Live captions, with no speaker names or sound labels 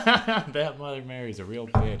That Mother Mary's a real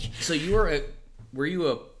bitch. So were you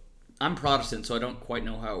a? I'm Protestant, so I don't quite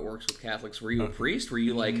know how it works with Catholics. Were you a priest? Were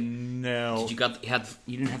you like? No. Did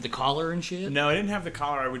you didn't have the collar and shit? No, I didn't have the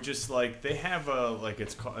collar. I would just like they have a like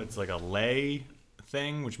it's like a lay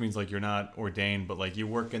thing, which means like you're not ordained, but like you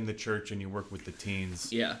work in the church and you work with the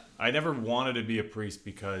teens. Yeah. I never wanted to be a priest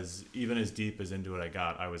because even as deep as into it I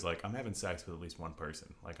got, I was like, I'm having sex with at least one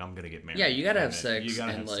person. Like I'm gonna get married. Yeah, you gotta have And sex. You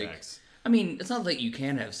gotta and have like, sex. I mean, it's not that you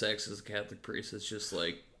can have sex as a Catholic priest. It's just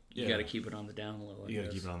like you Yeah. gotta keep it on the down low. You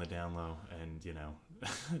gotta keep it on the down low and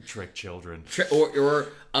trick children.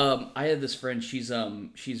 I had this friend. She's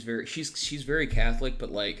very Catholic,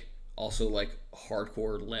 but like also like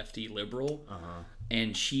hardcore lefty liberal.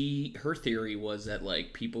 And her theory was that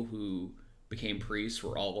like people who became priests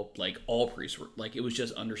were all priests were like, it was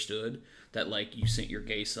just understood that like you sent your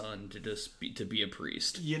gay son to be a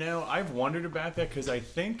priest. I've wondered about that because I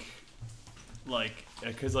think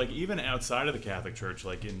because even outside of the Catholic Church,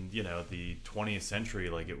 like in the 20th century,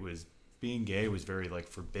 like it was being gay was very like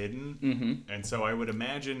forbidden. And so I would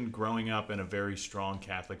imagine growing up in a very strong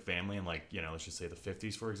Catholic family in like let's just say the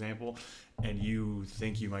 50s, for example, and you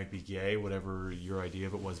think you might be gay, whatever your idea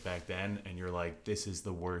of it was back then, and you're like, this is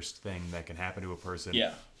the worst thing that can happen to a person.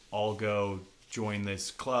 Yeah. I'll go join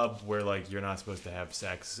this club where like you're not supposed to have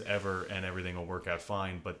sex ever and everything will work out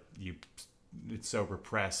fine, but it's so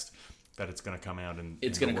repressed that it's going to come out in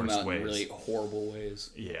really horrible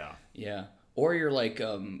ways. Yeah. Or you're like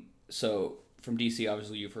so from DC,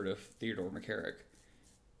 obviously you've heard of Theodore McCarrick,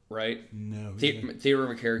 right? No.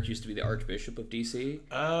 Theodore McCarrick used to be the Archbishop of DC.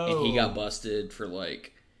 Oh. And he got busted for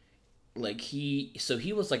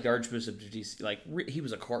he was like the Archbishop of DC, like he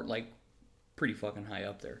was pretty fucking high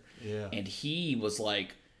up there. Yeah. And he was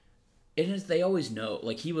like, they always know,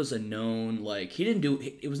 like he was a known, like he didn't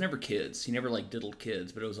it was never kids. He never like diddled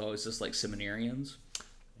kids, but it was always just like seminarians.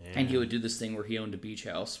 Yeah. And he would do this thing where he owned a beach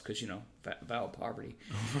house because, vow of poverty.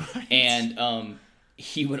 Right. And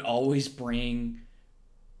he would always bring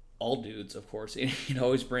all dudes, of course. And he'd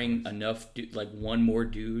always bring enough, like one more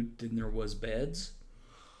dude than there was beds.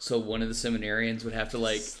 So one of the seminarians would have to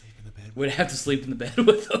sleep in the bed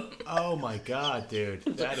with them. Oh my god, dude.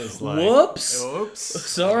 That is like... Whoops.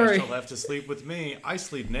 Sorry. You'll have to sleep with me. I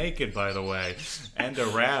sleep naked, by the way. And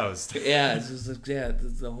aroused. Yeah, it's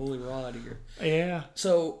the holy rod here. Yeah.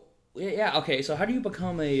 So, yeah, okay. So how do you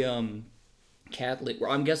become a Catholic?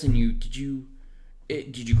 Well, I'm guessing you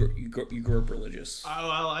grew up religious?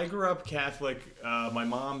 Well, I grew up Catholic. My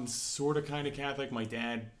mom's sort of kind of Catholic. My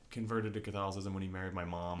dad converted to Catholicism when he married my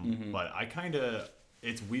mom. Mm-hmm. But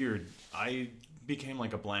it's weird. I became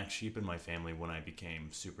like a black sheep in my family when I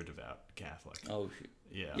became super devout Catholic. Oh, shit.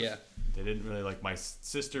 Yeah. They didn't really like... My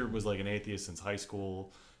sister was like an atheist since high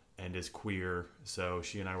school and is queer, so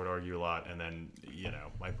she and I would argue a lot. And then,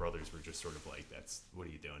 my brothers were just sort of like, what are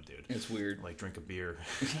you doing, dude? It's weird. Like, drink a beer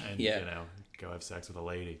and, go have sex with a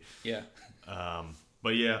lady. Yeah.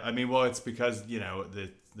 But yeah, I mean, well, it's because,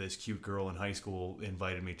 this cute girl in high school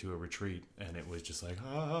invited me to a retreat, and it was just like,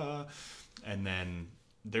 And then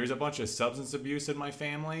there's a bunch of substance abuse in my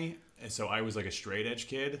family, and so I was like a straight edge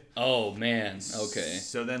kid. Oh, man. Okay.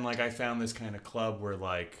 So then, like, I found this kind of club where,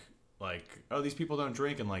 like, oh, these people don't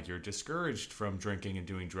drink, and, like, you're discouraged from drinking and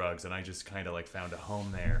doing drugs, and I just kind of, like, found a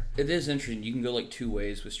home there. It is interesting. You can go, like, two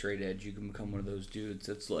ways with straight edge. You can become one of those dudes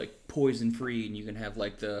that's, like, poison-free, and you can have,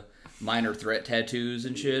 like, the minor threat tattoos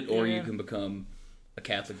and shit, or you can become a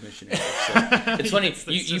Catholic missionary. So it's funny.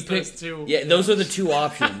 you pick two. Yeah, those are the two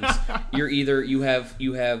options. You're either you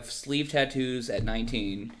have sleeve tattoos at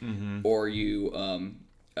 19, mm-hmm. or you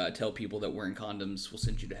tell people that wearing condoms will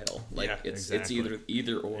send you to hell. Like it's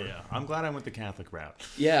either or. Yeah, I'm glad I went the Catholic route.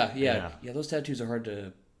 Yeah. Those tattoos are hard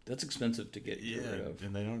to. That's expensive to get rid of,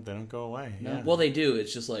 and they don't go away. No, yeah. Well, they do.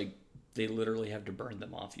 It's just like they literally have to burn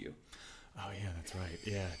them off you. Oh yeah, that's right.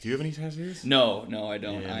 Yeah. Do you have any tattoos? No, I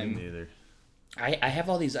don't. Yeah, me neither. I have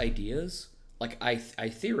all these ideas. Like I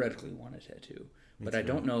theoretically want a tattoo, but I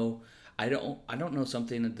don't know. I don't know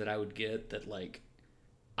something that I would get that like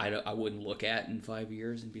I wouldn't look at in 5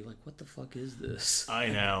 years and be like, what the fuck is this? I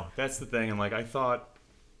know. That's the thing. And like I thought,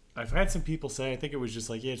 I've had some people say, I think it was just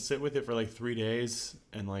like, sit with it for like 3 days,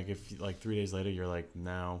 and like if like 3 days later you're like,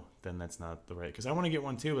 no, then that's not the right. Because I want to get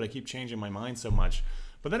one too, but I keep changing my mind so much.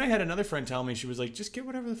 But then I had another friend tell me, she was like, just get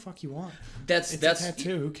whatever the fuck you want. It's a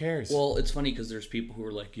tattoo. Who cares? Well, it's funny because there's people who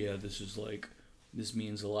are like, yeah, this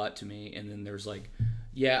means a lot to me. And then there's like,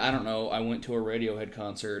 yeah, I don't know. I went to a Radiohead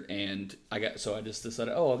concert and I just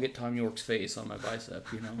decided, I'll get Tom York's face on my bicep,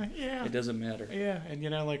 Yeah. It doesn't matter. Yeah. And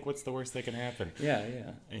like, what's the worst that can happen?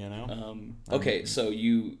 Yeah. Okay. So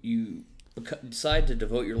you decide to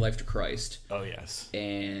devote your life to Christ. Oh yes,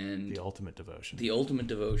 and the ultimate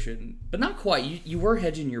devotion. But not quite. You were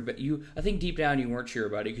hedging your bet. I think deep down you weren't sure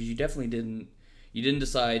about it because you definitely didn't. You didn't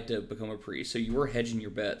decide to become a priest, so you were hedging your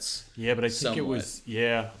bets. Yeah, but I think it was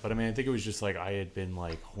but I mean, I think it was just like I had been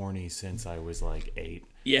like horny since I was like 8.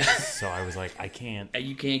 Yeah. So I was like, I can't.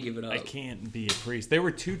 You can't give it up. I can't be a priest. There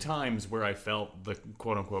were 2 times where I felt the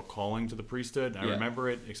quote unquote calling to the priesthood. I remember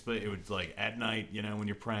it. It was like at night, when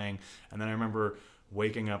you're praying, and then I remember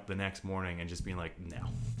waking up the next morning and just being like, no.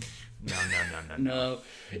 No.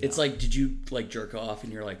 It's like, did you like jerk off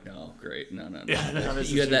and you're like, no, great, no. Yeah,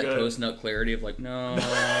 you had that post-nut clarity of like, no,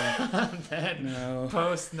 no.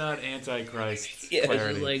 Post-nut antichrist Yeah,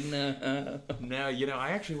 clarity. like, no. No,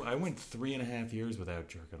 I went 3.5 years without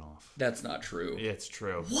jerking off. That's not true. It's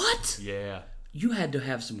true. What? Yeah. You had to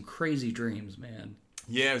have some crazy dreams, man.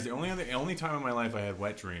 Yeah, it was the only time in my life I had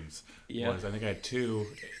wet dreams. Yeah. I think I had 2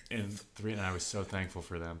 and 3, and I was so thankful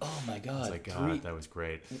for them. Oh my God. I was like, God, that was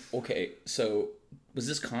great. Okay, so was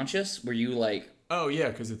this conscious? Were you like... Oh yeah,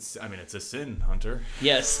 because it's a sin, Hunter.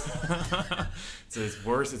 Yes. It's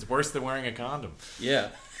worse than wearing a condom. Yeah.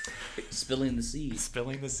 Spilling the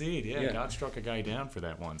seed. Yeah. God struck a guy down for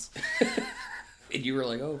that once. And you were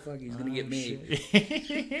like, oh fuck, he's gonna get me.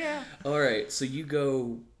 Yeah. All right, so you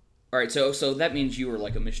go... All right, so that means you were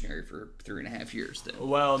like a missionary for 3.5 years then.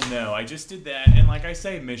 Well, no, I just did that, and like I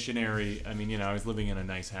say, missionary. I mean, I was living in a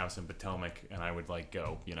nice house in Potomac, and I would like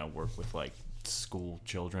go, work with like school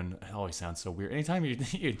children. It always sounds so weird. Anytime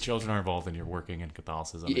your children are involved and you're working in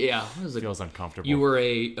Catholicism, it feels uncomfortable. You were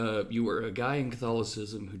a guy in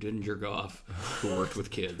Catholicism who didn't jerk off, who worked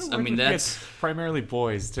with kids. I mean, that's primarily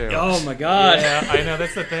boys too. Oh my God! Yeah, I know,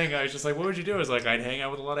 that's the thing. I was just like, what would you do? I was like, I'd hang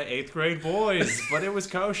out with a lot of 8th grade boys, but it was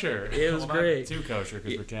kosher. It was great. Not too kosher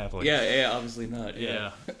because we're Catholic. Yeah, obviously not.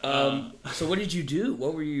 Yeah. So what did you do?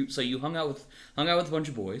 What were you? So you hung out with a bunch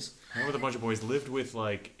of boys. Lived with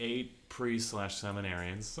like 8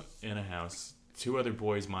 priests/seminarians in a house. 2 other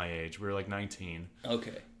boys my age. We were like 19.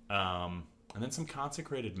 Okay. And then some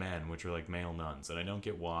consecrated men, which are like male nuns. And I don't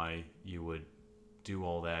get why you would do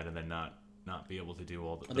all that and then not be able to do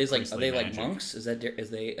all the. Are they like monks? Are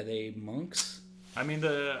they monks? I mean,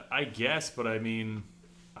 I guess, but I mean,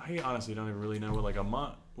 I honestly don't even really know what like a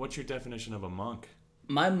monk. What's your definition of a monk?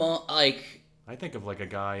 My monk, like. I think of like a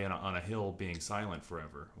guy on a hill being silent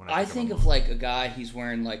forever. When I think of like a guy, he's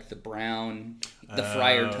wearing like the brown, the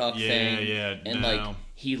friar tuck thing. Yeah, and like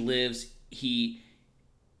he lives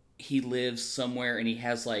somewhere and he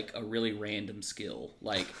has like a really random skill.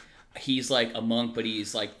 Like he's like a monk, but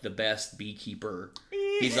he's like the best beekeeper.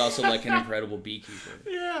 He's also like an incredible beekeeper.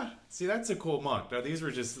 Yeah. See, that's a cool monk. Now, these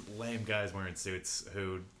were just lame guys wearing suits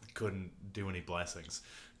who couldn't do any blessings.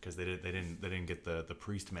 Because they didn't get the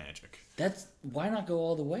priest magic. Why not go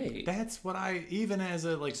all the way? That's what even as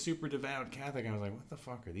a like super devout Catholic, I was like, what the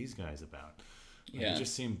fuck are these guys about? Like, it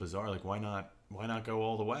just seemed bizarre. Like, why not go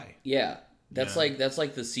all the way? Yeah, that's like the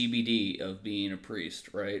CBD of being a priest,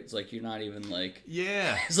 right? It's like you're not even like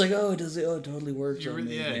It's like it totally works.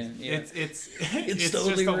 Man. Yeah. It's totally just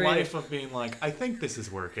the real. life of being like, I think this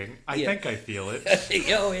is working. I think I feel it.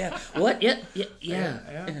 Oh yeah. What?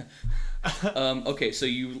 Yeah. Okay, so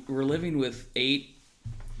you were living with 8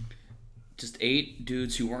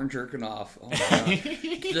 dudes who weren't jerking off. Oh my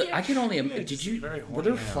God. I can only imagine. Were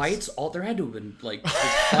there fights? There had to have been like just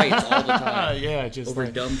fights all the time. Yeah, just over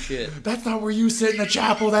dumb shit. That's not where you sit in the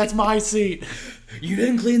chapel. That's my seat. You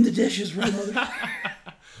didn't clean the dishes, right, mother?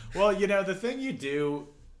 Well, the thing you do.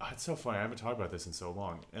 It's so funny. I haven't talked about this in so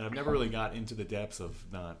long, and I've never really got into the depths of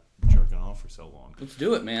not jerking off for so long. Let's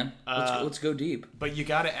do it, man. Let's go deep. But you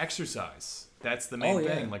got to exercise. That's the main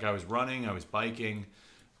thing. Like I was running, I was biking,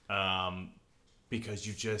 because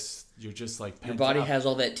you're just like pent your body up. has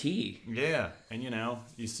all that tea. Yeah, and you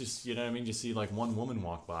just what I mean. You see like one woman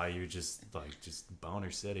walk by, you just boner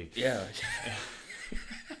city. Yeah.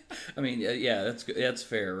 I mean, that's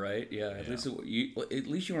fair, right? Yeah, at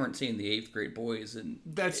least you weren't seeing the 8th grade boys, and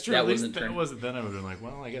that's true. At least that wasn't then. I would have been like,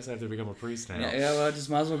 well, I guess I have to become a priest now. Yeah, well, I just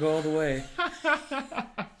might as well go all the way.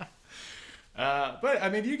 But I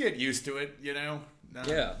mean, you get used to it, Not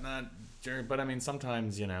during, but I mean,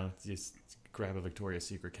 sometimes you just grab a Victoria's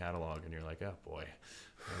Secret catalog, and you're like, oh boy,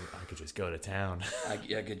 I could just go to town. I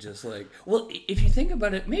could just like, well, if you think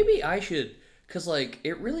about it, maybe I should, because like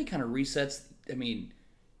it really kind of resets. I mean,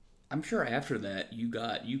 I'm sure after that you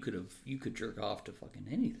could jerk off to fucking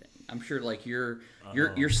anything. I'm sure like your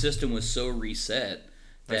system was so reset.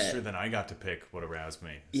 That's true. Then I got to pick what aroused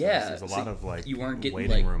me. So yeah, there's a lot of like you weren't getting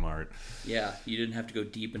waiting room art. Yeah, you didn't have to go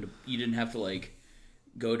deep into. You didn't have to like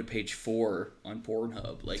go to page 4 on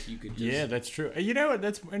Pornhub. Like, you could just... Yeah, that's true. You know what?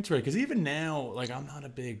 That's interesting, because even now, like, I'm not a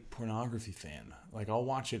big pornography fan. Like, I'll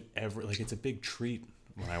watch it it's a big treat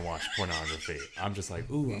when I watch pornography. I'm just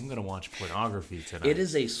like, ooh, I'm gonna watch pornography tonight. It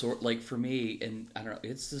is a sort, like, for me, and I don't know,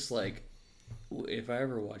 it's just like, if I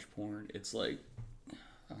ever watch porn, it's like,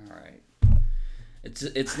 all right.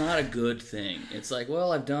 It's not a good thing. It's like,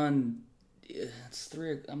 well, I've done, it's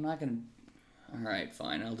 3, I'm not gonna, all right,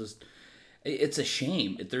 fine, I'll just, it's a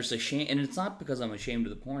shame. There's a shame, and it's not because I'm ashamed of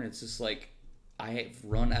the porn, it's just like, I've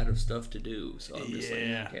run out of stuff to do, so I'm just like,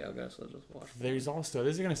 okay, I guess I'll just watch porn. There's also,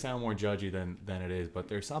 this is going to sound more judgy than it is, but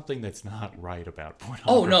there's something that's not right about pornography.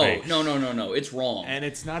 Oh, no, it's wrong. And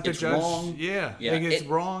it's not to it's judge. Wrong. Yeah, like it's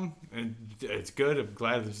wrong, and it's good. I'm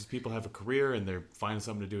glad these people have a career, and they're finding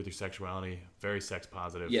something to do with their sexuality. Very sex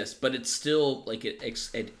positive. Yes, but it's still, like,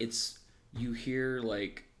 it's, you hear,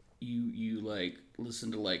 like, you like,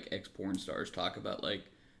 listen to, like, ex-porn stars talk about, like,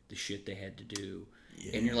 the shit they had to do.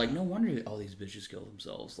 Yeah. And you're like, no wonder all these bitches kill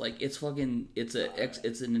themselves. Like, it's fucking, it's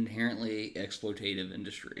an inherently exploitative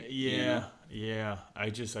industry. Yeah, you know? Yeah.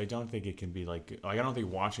 I don't think it can be like I don't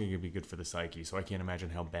think watching it can be good for the psyche. So I can't imagine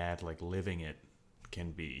how bad like living it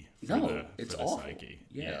can be. It's awful. Psyche.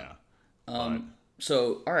 Yeah.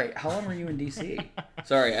 So, all right, how long were you in DC?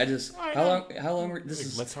 Sorry, how long were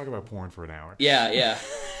Let's talk about porn for an hour. Yeah.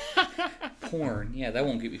 Porn, yeah, that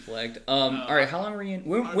won't get me flagged. All right, how long were you in?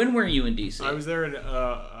 When were you in DC? I was there in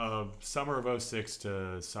summer of 06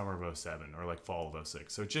 to summer of 07, or like fall of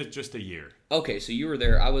 06. So just a year. Okay, so you were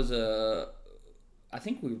there. I was I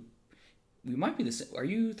think we might be the same. Are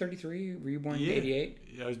you 33? Were you born in 88?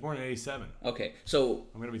 Yeah, I was born in 87. Okay, so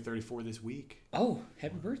I'm gonna be 34 this week. Oh,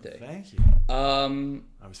 happy birthday! Thank you.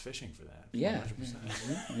 I was fishing for that. Yeah,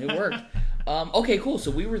 100%. It worked. Okay, cool.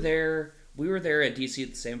 So we were there. We were there at DC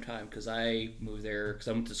at the same time because I moved there because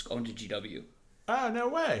I went to GW. Oh, no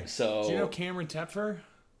way. So, do you know Cameron Tepfer?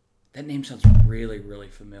 That name sounds really, really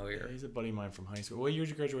familiar. Yeah, he's a buddy of mine from high school. What year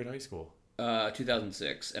did you graduate high school?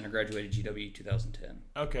 2006, and I graduated GW 2010.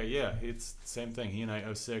 Okay, yeah, it's the same thing. He and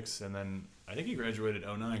I 06, and then I think he graduated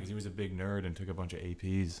 09 because he was a big nerd and took a bunch of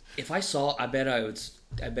APs. If I saw, I bet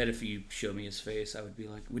if you showed me his face, I would be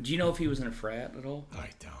like, would you know if he was in a frat at all? I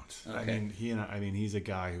don't. Okay. I mean, he's a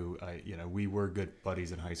guy who, we were good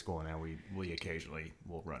buddies in high school, and now we occasionally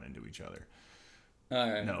will run into each other.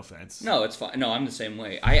 All right. No offense. No, it's fine. No, I'm the same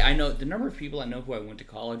way. I know the number of people I know who I went to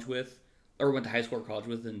college with, or went to high school or college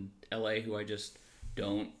with in LA who I just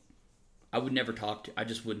don't, I would never talk to. I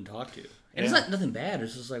just wouldn't talk to. And it's not nothing bad.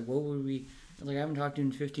 It's just like, what would we, like, I haven't talked to you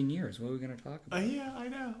in 15 years. What are we going to talk about? Yeah, I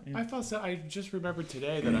know. Yeah. I felt so. I just remembered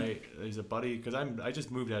today that there's a buddy, because I just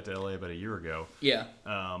moved out to LA about a year ago. Yeah.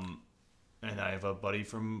 And I have a buddy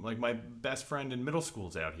from, like, my best friend in middle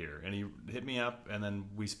school's out here, and he hit me up, and then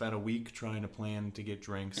we spent a week trying to plan to get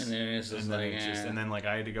drinks. And then it's just and then like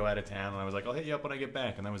I had to go out of town, and I was like, I'll hit you up when I get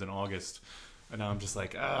back, and that was in August. And now I'm just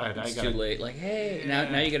like, it's too late. Like, hey,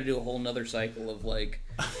 now you got to do a whole nother cycle of like,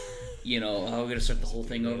 we got to start the whole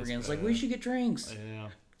thing over again. It's like, we should get drinks. Yeah.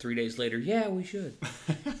 3 days later, yeah, we should.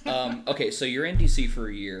 Okay, so you're in DC for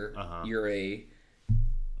a year. Uh-huh. You're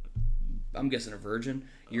I'm guessing a virgin.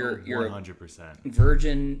 You're 100% a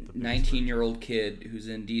virgin 19-year-old kid who's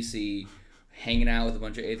in DC, hanging out with a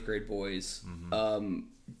bunch of 8th grade boys. Mm-hmm.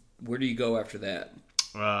 Where do you go after that?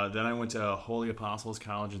 Then I went to Holy Apostles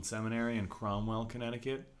College and Seminary in Cromwell,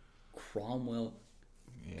 Connecticut. Connecticut.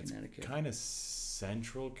 It's kind of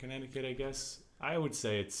central Connecticut, I guess. I would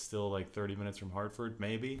say it's still like 30 minutes from Hartford,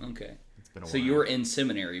 maybe. Okay. It's been a while. So you were in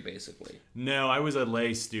seminary, basically. No, I was a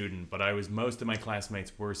lay student, but most of my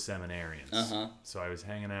classmates were seminarians. Uh-huh. So I was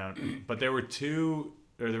hanging out. But there were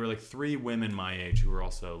like 3 women my age who were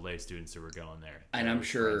also lay students who were going there. And I'm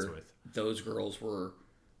sure those girls were,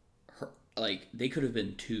 like, they could have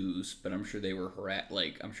been 2s, but I'm sure they were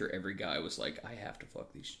I'm sure every guy was like, I have to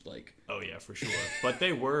fuck these, like. Oh yeah, for sure. But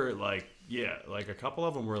they were like, like a couple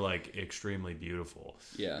of them were like extremely beautiful.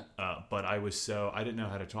 Yeah. But I didn't know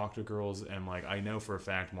how to talk to girls, and like I know for a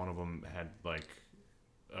fact one of them had like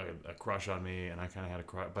a crush on me, and I kind of had a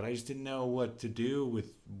crush, but I just didn't know what to do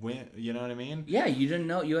with when, you know what I mean? Yeah, you didn't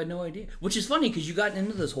know, you had no idea. Which is funny because you got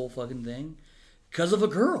into this whole fucking thing because of a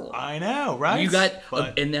girl. I know, right? You got,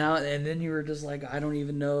 and then you were just like, I don't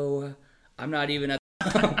even know. I'm not even at.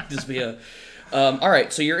 Just be a. All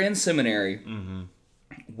right, so you're in seminary. Mm-hmm.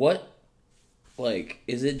 What, like,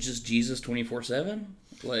 is it just Jesus 24/7?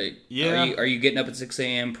 Like, yeah. Are you getting up at 6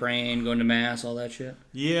 a.m. praying, going to mass, all that shit?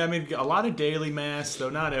 Yeah, I mean, a lot of daily mass, though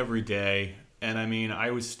not every day. And I mean,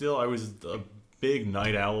 I was a big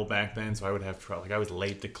night owl back then, so I would have trouble. Like, I was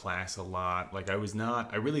late to class a lot. Like, I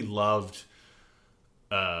really loved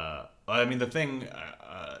I mean, the thing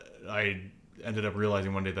I ended up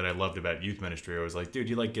realizing one day that I loved about youth ministry, I was like, dude,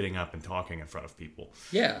 you like getting up and talking in front of people.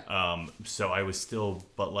 Yeah. So I was still,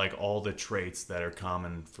 but like all the traits that are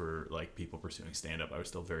common for like people pursuing stand-up, I was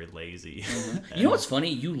still very lazy. Mm-hmm. You know what's funny?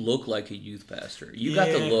 You look like a youth pastor. You got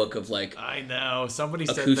the look of like I know somebody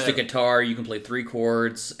said acoustic that. guitar. You can play 3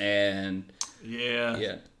 chords and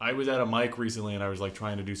Yeah. I was at a mic recently and I was like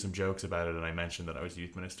trying to do some jokes about it and I mentioned that I was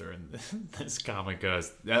youth minister and this comic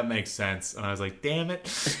goes, that makes sense. And I was like, damn it.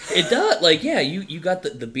 It does. Like, yeah, you got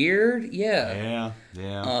the beard. Yeah.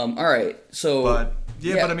 Yeah. All right. So. But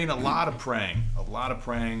I mean, a lot of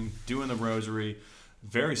praying, doing the rosary,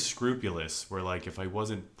 very scrupulous where like if I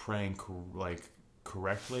wasn't praying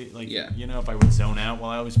correctly, like, you know, if I would zone out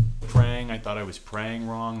while I was praying, I thought I was praying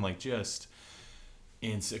wrong, like just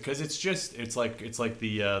because it's like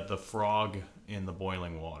the frog in the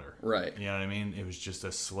boiling water, right? You know what I mean? It was just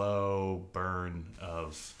a slow burn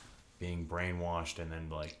of being brainwashed and then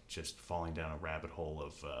like just falling down a rabbit hole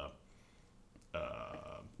of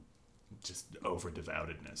just over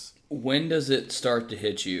devoutedness. When does it start to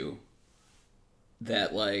hit you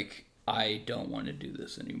that like I don't want to do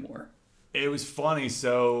this anymore? It was funny.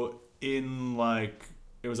 So in like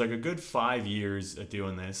it was like a good 5 years at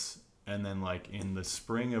doing this. And then, like, in the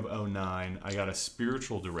spring of 2009, I got a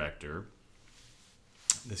spiritual director,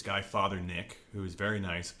 this guy, Father Nick, who is very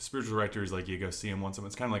nice. Spiritual director is like you go see him once a month.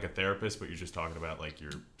 It's kind of like a therapist, but you're just talking about, like,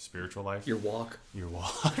 your spiritual life. Your walk. Your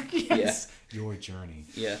walk, yes. Yeah. Your journey.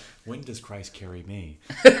 Yeah. When does Christ carry me?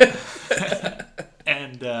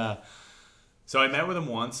 And so I met with him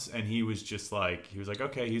once, and he was just like,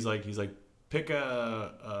 okay. He's like, pick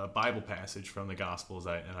a Bible passage from the Gospels,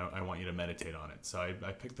 and I want you to meditate on it. So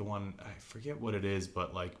I picked the one, I forget what it is,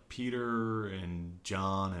 but like Peter and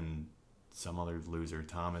John and some other loser,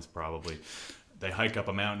 Thomas probably, they hike up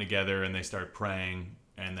a mountain together and they start praying,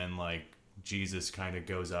 and then like Jesus kind of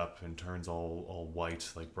goes up and turns all white,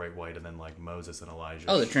 like bright white, and then like Moses and Elijah.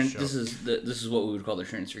 Oh, this is what we would call the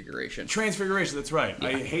Transfiguration. Transfiguration, that's right. Yeah.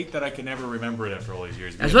 I hate that I can never remember it after all these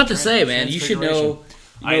years. I was about to say, man, you should know.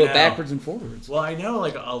 You know it backwards and forwards. Well, I know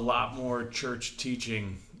like a lot more church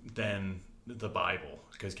teaching than the Bible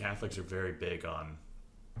because Catholics are very big on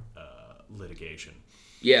litigation.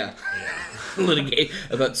 Yeah. Litigate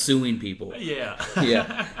about suing people. Yeah.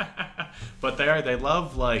 But they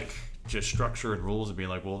love like just structure and rules and being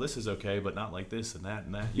like, well, this is okay, but not like this and that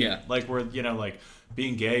and that. Yeah. Like we're like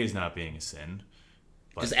being gay is not being a sin.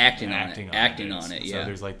 Just acting on it. Yeah. So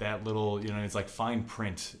there's like that little, it's like fine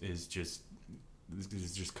print is just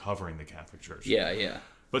covering the Catholic Church. Yeah.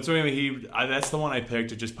 But so anyway, that's the one I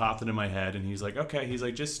picked. It just popped into my head, and he's like, okay. He's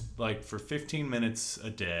like, just like for 15 minutes a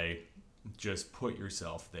day, just put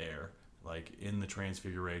yourself there, like in the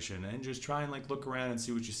Transfiguration, and just try and like look around and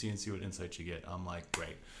see what you see and see what insights you get. I'm like,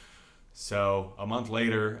 great. So a month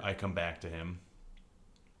later, I come back to him,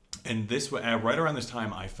 and right around this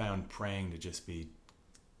time, I found praying to just be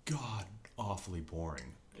god awfully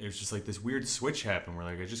boring. It was just like this weird switch happened where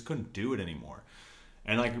like I just couldn't do it anymore.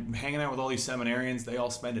 And like hanging out with all these seminarians, they all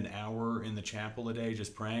spend an hour in the chapel a day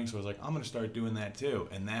just praying. So I was like, I'm going to start doing that too.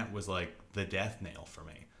 And that was like the death nail for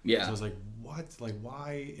me. Yeah. So I was like, what? Like,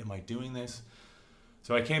 why am I doing this?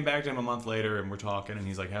 So I came back to him a month later and we're talking and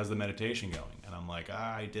he's like, how's the meditation going? And I'm like,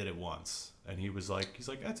 I did it once. And he's like,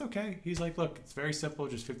 that's okay. He's like, look, it's very simple.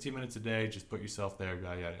 Just 15 minutes a day. Just put yourself there.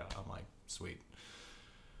 Yada, yada, yada. I'm like, sweet.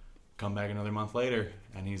 Come back another month later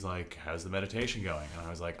and he's like, how's the meditation going? And I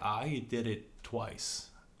was like, I did it twice.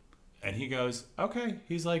 And he goes, okay.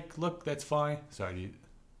 He's like, look, that's fine. Sorry.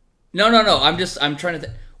 No. I'm trying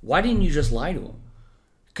to why didn't you just lie to him?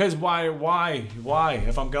 Because why?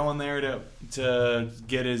 If I'm going there to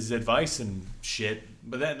get his advice and shit,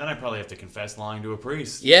 but then I probably have to confess lying to a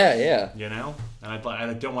priest. Yeah. And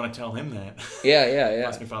I don't want to tell him that. Yeah.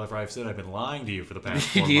 Bless me, Father, for I have said I've been lying to you for the past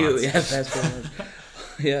 4 months. Yeah, past 4 months.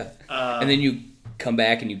 Yeah. And then you come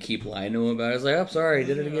back and you keep lying to him about it. It's like, I'm sorry, I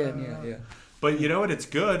did it again. Yeah. But you know what? It's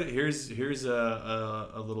good. Here's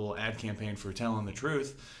a little ad campaign for telling the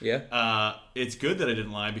truth. Yeah. It's good that I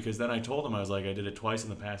didn't lie because then I told him I was like I did it twice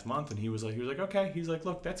in the past month, and he was like okay. He's like,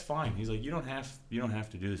 look, that's fine. He's like, you don't have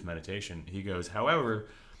to do this meditation. He goes, however,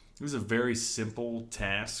 it was a very simple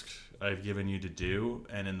task I've given you to do,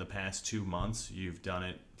 and in the past 2 months you've done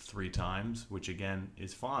it 3 times, which again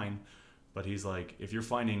is fine. But he's like, if you're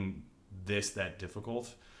finding that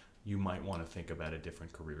difficult, you might want to think about a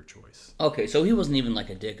different career choice. Okay, so he wasn't even like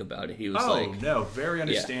a dick about it. He was no, very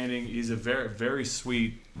understanding. Yeah. He's a very, very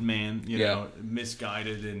sweet man, you know,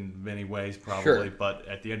 misguided in many ways probably, but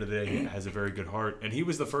at the end of the day, he has a very good heart. And he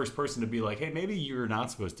was the first person to be like, hey, maybe you're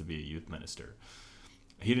not supposed to be a youth minister.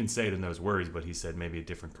 he didn't say it in those words, but he said maybe a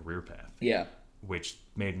different career path. Yeah. Which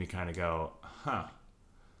made me kind of go, huh.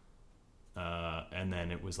 And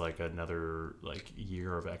then it was like another like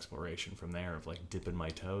year of exploration from there of like dipping my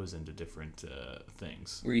toes into different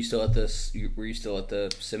things. Were you still at this? Were you still at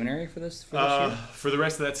the seminary for this year? For the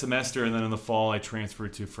rest of that semester, and then in the fall, I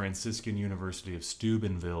transferred to Franciscan University of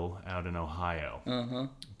Steubenville out in Ohio.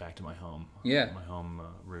 Back to my home. Yeah. My home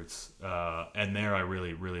roots. And there, I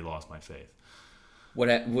really, really lost my faith.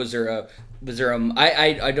 What was there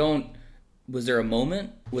a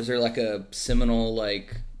moment? Was there like a seminal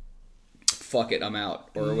like, fuck it, I'm out,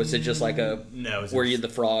 or was it just like a no? Were you the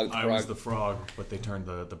frog? I was the frog, but they turned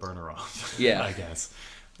the burner off. Yeah, I guess.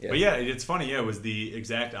 Yeah. But yeah, it's funny. Yeah, it was the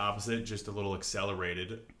exact opposite, just a little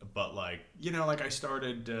accelerated. But like like I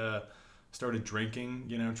started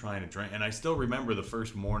drinking, trying to drink, and I still remember the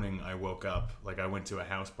first morning I woke up. Like I went to a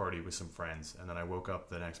house party with some friends, and then I woke up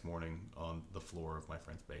the next morning on the floor of my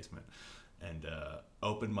friend's basement. And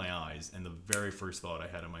opened my eyes, and the very first thought I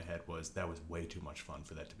had in my head was that was way too much fun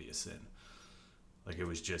for that to be a sin. Like it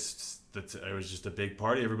was just a big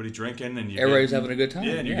party, everybody drinking, and everybody's having a good time.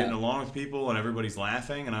 Yeah, and you're getting along with people, and everybody's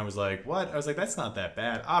laughing. And I was like, "What?" I was like, "That's not that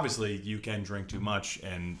bad." Obviously, you can drink too much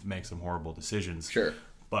and make some horrible decisions. Sure.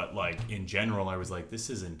 But like in general, I was like,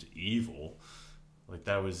 "This isn't evil." Like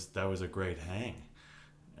that was a great hang.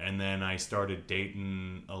 And then I started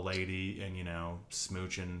dating a lady, and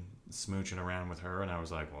smooching around with her, and I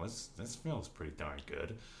was like, well, this feels pretty darn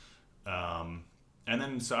good. And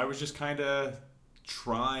then so I was just kind of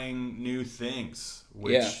trying new things,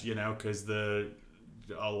 which because a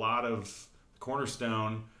lot of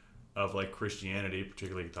cornerstone of like Christianity,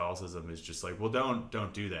 particularly Catholicism, is just like, well,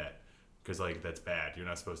 don't do that because like that's bad. You're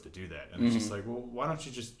not supposed to do that. And it's just like, well, why don't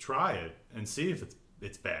you just try it and see if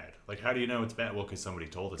it's bad. Like, how do you know it's bad? Well, because somebody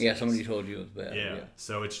told us. Yeah, somebody told you it was bad. Yeah.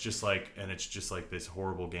 So it's just like, and it's just like this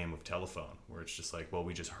horrible game of telephone where it's just like, well,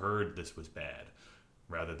 we just heard this was bad,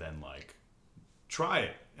 rather than like, try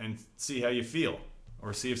it and see how you feel,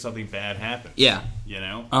 or see if something bad happens. Yeah.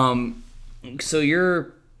 So do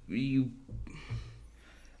you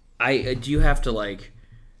have to like?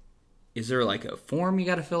 Is there like a form you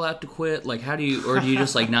got to fill out to quit? Like how do you, or do you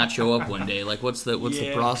just like not show up one day? Like what's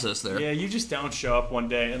the process there? Yeah, you just don't show up one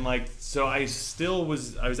day. And like, so I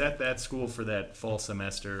was at that school for that fall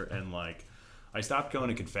semester, and like I stopped going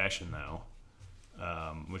to confession though,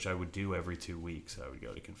 which I would do every 2 weeks. I would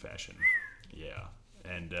go to confession. Yeah.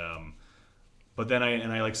 And, but then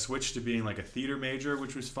I like switched to being like a theater major,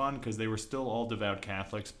 which was fun because they were still all devout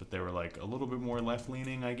Catholics, but they were like a little bit more left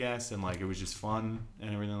leaning, I guess. And like, it was just fun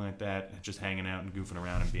and everything like that. Just hanging out and goofing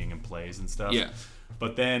around and being in plays and stuff. Yeah.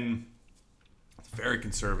 But then it's a very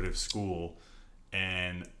conservative school,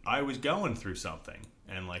 and I was going through something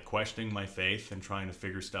and like questioning my faith and trying to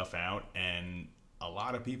figure stuff out. And a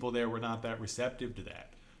lot of people there were not that receptive to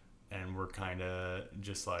that. And we're kind of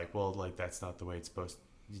just like, well, like that's not the way it's supposed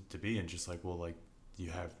to be, and just like, well, like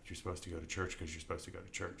you're supposed to go to church because you're supposed to go to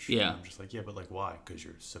church. Yeah. And I'm just like, yeah, but like why? Because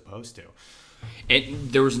you're supposed to.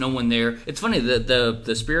 And there was no one there. It's funny that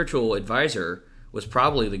the spiritual advisor was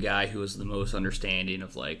probably the guy who was the most understanding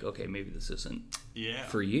of like, okay, maybe this isn't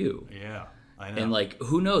for you. Yeah, I know. And like,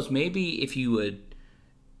 who knows? Maybe if you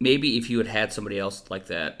had had somebody else like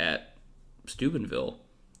that at Steubenville,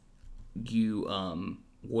 you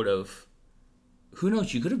would have. Who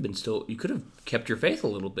knows? You could have kept your faith a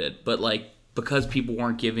little bit, but like because people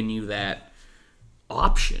weren't giving you that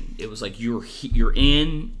option, it was like you're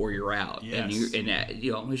in or you're out. Yes. And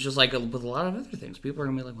it's just like with a lot of other things, people are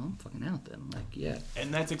gonna be like, well, I'm fucking out then. Like, yeah.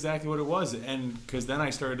 And that's exactly what it was. And because then I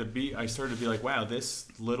started to be like, wow, this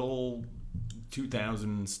little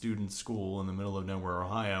 2,000 student school in the middle of nowhere,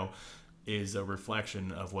 Ohio, is a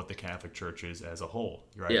reflection of what the Catholic Church is as a whole.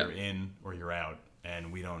 You're either in or you're out.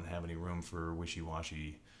 And we don't have any room for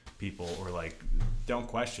wishy-washy people, or like, don't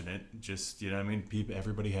question it. Just, you know what I mean?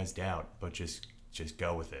 Everybody has doubt, but just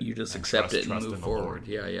go with it. You just accept it and move forward.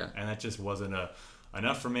 Yeah, yeah. And that just wasn't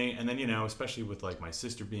enough for me. And then, especially with like my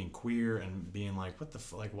sister being queer and being like,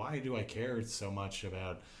 like, why do I care so much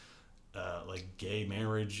about like gay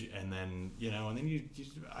marriage? And then, and then you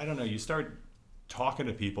I don't know, you start talking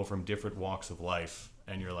to people from different walks of life,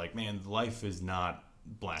 and you're like, man, life is not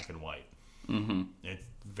black and white. Mm-hmm. It's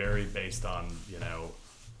very based on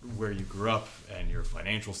where you grew up and your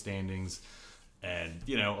financial standings, and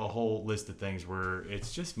a whole list of things where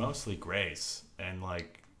it's just mostly grace, and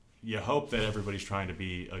like you hope that everybody's trying to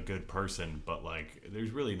be a good person, but like there's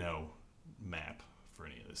really no map for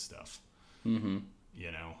any of this stuff. Mm-hmm.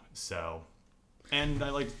 So, and I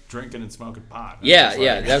like drinking and smoking pot.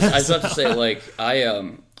 I was about to say, like,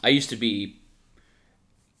 I used to be,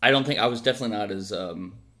 I don't think I was definitely not as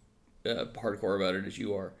hardcore about it as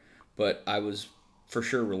you are, but I was for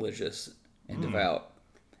sure religious and devout,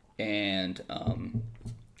 and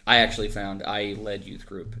I actually found I led youth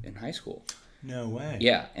group in high school. No way.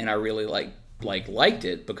 Yeah, and I really liked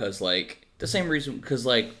it because the same reason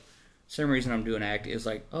I'm doing ACT is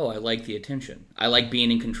I like the attention. I like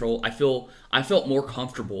being in control. I felt more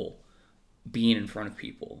comfortable being in front of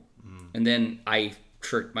people, and then I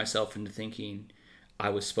tricked myself into thinking I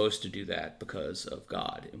was supposed to do that because of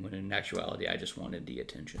God, and when in actuality I just wanted the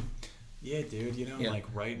attention. Yeah, dude. Like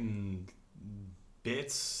writing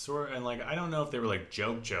bits and I don't know if they were like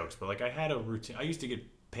jokes, but I had a routine. I used to get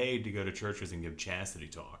paid to go to churches and give chastity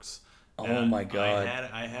talks. Oh my God.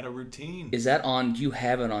 I had a routine. Is that on? Do you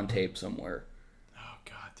have it on tape somewhere? Oh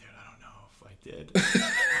God, dude, I don't know if I did.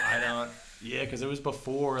 I don't. Yeah, because it was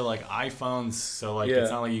before iPhones, so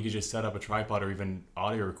it's not like you could just set up a tripod or even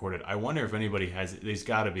audio record it. I wonder if anybody has. There's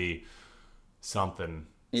got to be something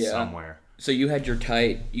somewhere. So you had your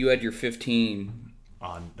 15.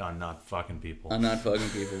 On not fucking people. On not fucking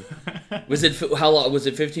people. Was it how long? Was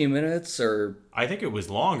it 15 minutes or? I think it was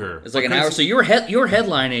longer. It's like an hour. So you were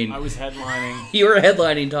headlining. I was headlining. You were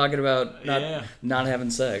headlining, talking about not having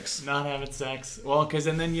sex. Not having sex. Well, because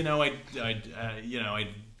and then I'd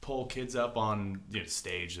pull kids up on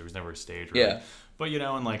stage. There was never a stage, right? Yeah. But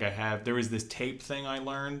and there was this tape thing I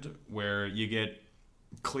learned where you get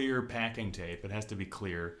clear packing tape. It has to be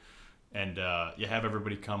clear, and you have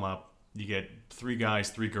everybody come up. You get 3 guys,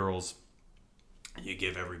 3 girls. You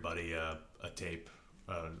give everybody a tape,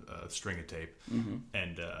 a string of tape,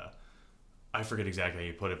 and I forget exactly how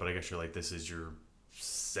you put it, but I guess you're this is your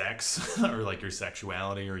sex or your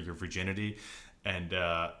sexuality or your virginity, and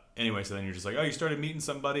anyway, so then you're just you started meeting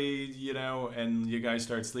somebody, and you guys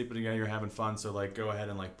start sleeping together, you're having fun, so go ahead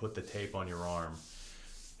and put the tape on your arm,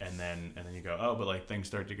 and then you go, but things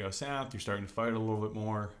start to go south, you're starting to fight a little bit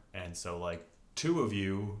more, and so 2 of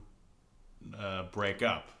you break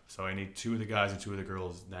up. So I need 2 of the guys and 2 of the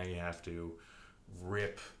girls. Now you have to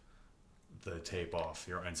rip the tape off.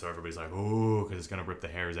 And so everybody's ooh, because it's going to rip the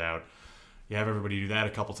hairs out. You have everybody do that a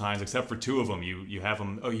couple times, except for 2 of them. You have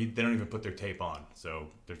them, they don't even put their tape on. So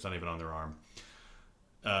it's not even on their arm.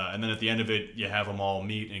 And then at the end of it, you have them all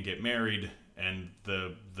meet and get married. And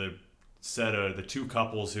the 2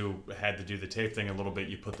 couples who had to do the tape thing a little bit,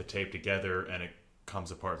 you put the tape together and it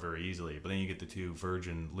comes apart very easily. But then you get the 2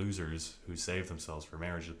 virgin losers who save themselves for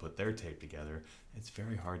marriage to put their tape together. It's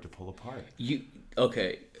very hard to pull apart.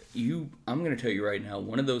 I'm going to tell you right now,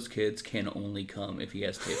 one of those kids can only come if he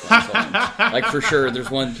has tape on his arms. For sure,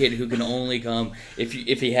 there's one kid who can only come if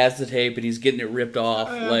he has the tape and he's getting it ripped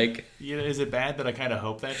off. Is it bad that I kind of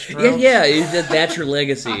hope that's true? Yeah. That's your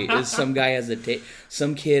legacy. Is some guy has a tape?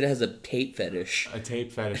 Some kid has a tape fetish. A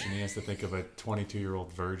tape fetish, and he has to think of a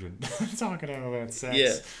 22-year-old virgin talking about sex.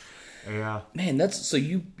 Yeah. Man, that's so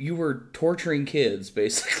you were torturing kids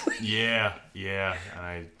basically. Yeah. And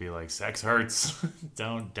I'd be sex hurts.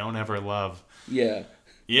 don't ever love. Yeah.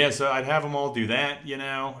 Yeah, so I'd have them all do that,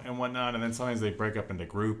 and whatnot, and then sometimes they'd break up into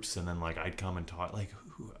groups, and then I'd come and talk. I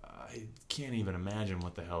can't even imagine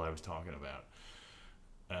what the hell I was talking about.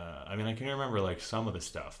 I can remember some of the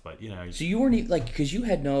stuff, but So you weren't because you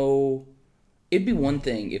had no. It'd be one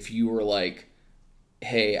thing if you were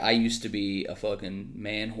hey, I used to be a fucking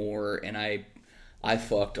man whore and I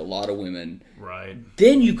fucked a lot of women. Right.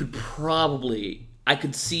 Then you could I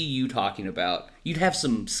could see you talking about, you'd have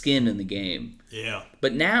some skin in the game. Yeah.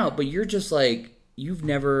 But you're just you've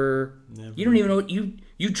never, you don't even know,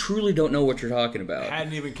 you truly don't know what you're talking about. I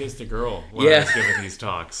hadn't even kissed a girl when I was giving these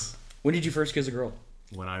talks. When did you first kiss a girl?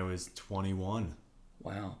 When I was 21.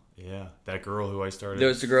 Wow. Yeah, that girl who I started. That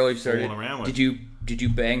was the girl you started fooling around with. Did you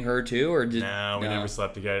bang her too, or did? No, we never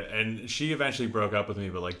slept together. And she eventually broke up with me,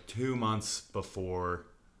 but 2 months before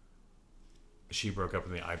she broke up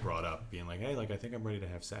with me, I brought up being hey, I think I'm ready to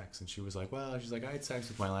have sex, and she was she's I had sex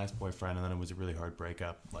with my last boyfriend, and then it was a really hard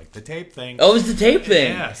breakup, the tape thing. Oh, it was the tape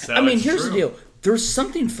thing. Yeah. So here's the deal. There's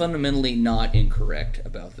something fundamentally not incorrect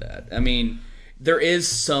about that. There is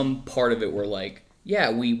some part of it where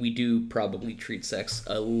we do probably treat sex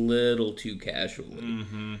a little too casually.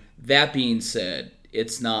 Mm-hmm. That being said,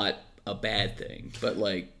 it's not a bad thing, but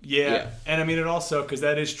yeah. And it also, because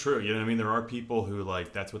that is true, there are people who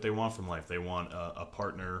that's what they want from life. They want a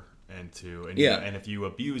partner and if you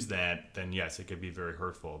abuse that, then yes, it could be very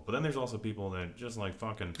hurtful. But then there's also people that just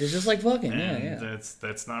fucking. They're just fucking, and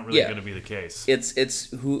that's not really going to be the case. It's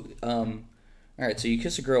who, all right, so you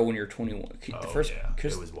kiss a girl when you're 21.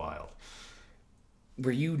 It was wild.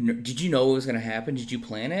 Did you know what was going to happen? Did you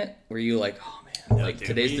plan it? Were you like, oh man, No, like dude,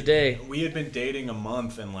 today's the day? We had been dating a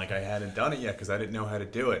month, and like I hadn't done it yet because I didn't know how to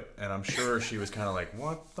do it. And I'm sure she was kind of like,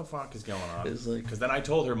 "What the fuck is going on?" Because then I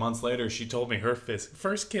told her months later. She told me her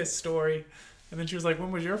first kiss story, and then she was like,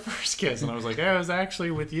 "When was your first kiss?" And I was like, "Yeah, it was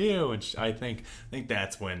actually with you." And I think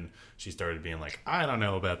that's when she started being like, "I don't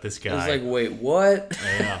know about this guy." I was like, "Wait, what?"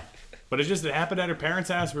 Yeah. But it happened at her parents'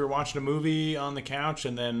 house. We were watching a movie on the couch,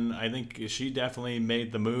 and then I think she definitely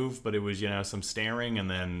made the move, but it was, some staring,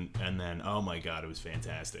 and then oh my god, it was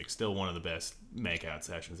fantastic. Still one of the best makeout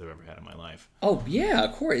sessions I've ever had in my life. Oh yeah,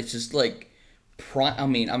 of course. It's just like, I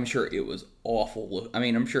mean, I'm sure it was awful. I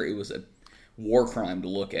mean, I'm sure it was a war crime to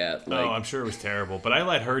look at. Like, I'm sure it was terrible. But I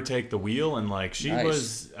let her take the wheel, and like she nice.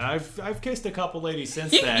 was. I've kissed a couple ladies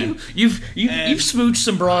since then. You've smooched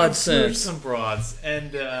some broads since. Some broads,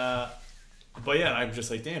 and. But yeah, I'm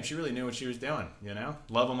just like, damn, she really knew what she was doing,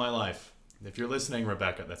 Love of my life. If you're listening,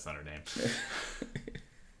 Rebecca, that's not her name.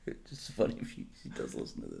 It's just funny if she does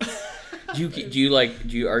listen to this.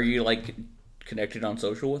 Are you like connected on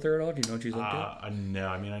social with her at all? Do you know what she's up to? No,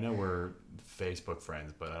 I mean, I know we're Facebook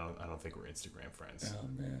friends, but I don't think we're Instagram friends. Oh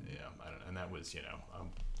man. Yeah, I don't, and that was,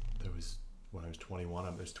 that was when I was 21.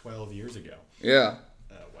 It was 12 years ago. Yeah.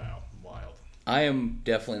 Wow, wild. I am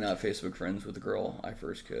definitely not Facebook friends with the girl I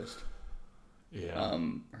first kissed. Yeah.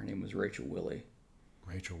 Her name was Rachel Willie.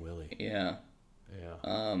 Rachel Willie. Yeah. Yeah.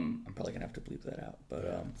 I'm probably gonna have to bleep that out, but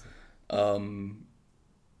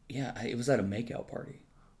it was at a makeout party.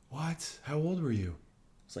 What? How old were you?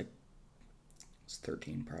 I was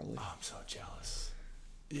 13 probably. Oh, I'm so jealous.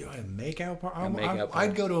 You had a makeout party? Party.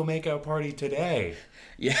 I'd go to a makeout party today.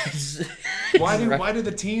 Yes. Why do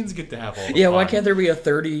the teens get to have all the Yeah, fun? why can't there be a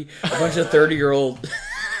bunch of 30-year-old?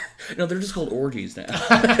 No, they're just called orgies now.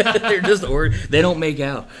 They're just they don't make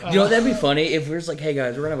out. That'd be funny if we're just like, hey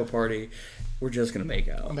guys, we're gonna have a party. We're just gonna make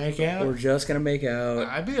out. Make out? We're just gonna make out.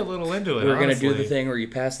 I'd be a little into it. We're gonna do the thing where you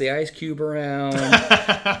pass the ice cube around.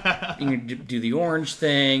 You can do the orange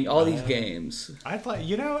thing. All these games. I thought,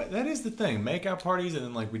 that is the thing. Make out parties, and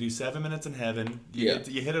then like we do 7 minutes in heaven. You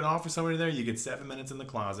hit it off with somebody there. You get 7 minutes in the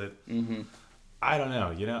closet. Mm-hmm. I don't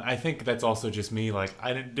know. I think that's also just me. Like,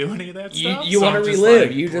 I didn't do any of that stuff. You want to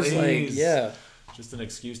relive. Yeah. Just an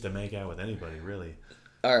excuse to make out with anybody, really.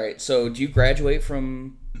 All right. So, do you graduate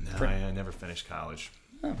from? No, I never finished college.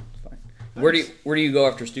 Oh, fine. Nice. Where do you go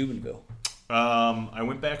after Steubenville? I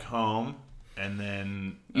went back home, and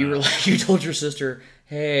then you told your sister,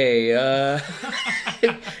 "Hey,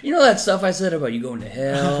 you know that stuff I said about you going to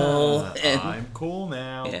hell?" I'm cool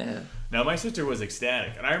now. Yeah. Now, my sister was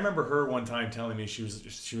ecstatic, and I remember her one time telling me she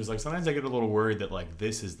was like, sometimes I get a little worried that like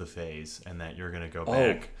this is the phase, and that you're gonna go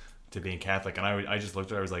back to being Catholic. And I just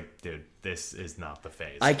looked at her, I was like, dude, this is not the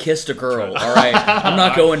phase. I kissed a girl. All right, I'm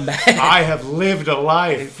not going back. I have lived a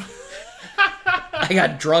life. I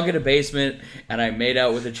got drunk in a basement, and I made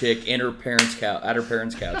out with a chick at her parents' couch.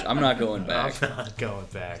 I'm not going back. I'm not going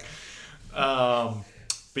back. But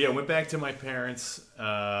yeah, went back to my parents.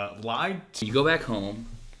 Lied. You go back home.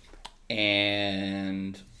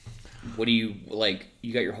 And what do you like?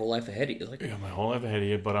 You got your whole life ahead of you. I got my whole life ahead of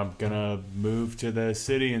you, but I'm gonna move to the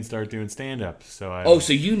city and start doing stand up. So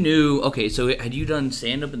so you knew? Okay, so had you done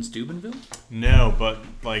stand up in Steubenville? No, but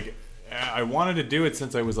like I wanted to do it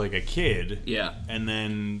since I was like a kid. Yeah, and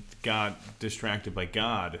then got distracted by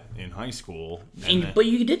God in high school. But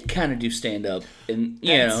you did kind of do stand up, and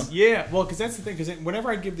yeah. Well, because that's the thing. Because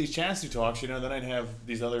whenever I'd give these chastity talks, then I'd have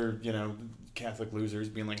these other Catholic losers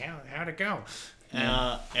being like, how'd it go?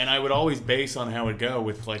 And I would always base on how it go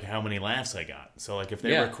with like how many laughs I got. So like if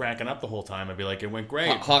they were cracking up the whole time, I'd be like, it went great.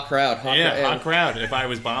 Hot crowd. Hot crowd. If I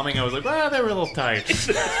was bombing, I was like, well, they were a little tight.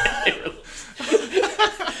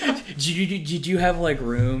 Did you have like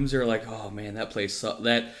rooms or like, oh man, that place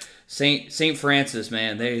that St. Francis,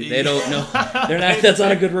 man, they don't know. That's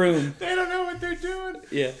not a good room. They don't know what they're doing.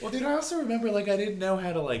 Yeah. Well, dude, I also remember like I didn't know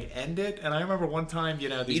how to like end it, and I remember one time, these you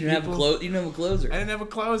didn't have a closer. I didn't have a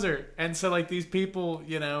closer, and so like these people,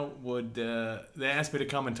 would they asked me to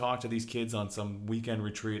come and talk to these kids on some weekend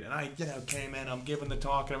retreat, and I, came in, I'm giving the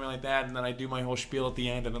talk and everything like that, and then I do my whole spiel at the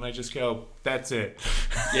end, and then I just go, that's it.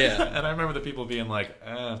 Yeah. And I remember the people being like,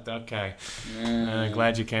 okay,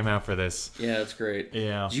 glad you came out for this. Yeah, that's great.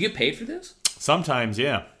 Yeah. Did you get paid for this? Sometimes,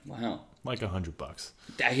 yeah. Wow. Like $100.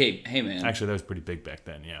 Hey, man. Actually, that was pretty big back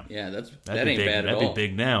then. Yeah. Yeah, that big, ain't bad at all. That'd be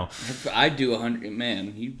big now. I do 100.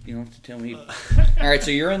 Man, you don't have to tell me. All right,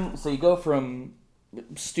 so you go from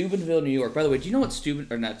Steubenville, New York. By the way, do you know what not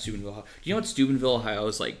Steubenville? Do you know what Steubenville, Ohio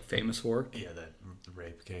is like famous for? Yeah, that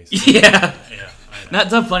rape case. Yeah. Yeah.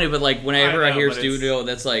 Not funny, but like whenever I hear Steubenville,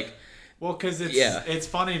 that's like Well, because it's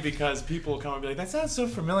funny because people come and be like, that sounds so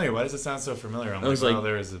familiar. Why does it sound so familiar? I'm like, well,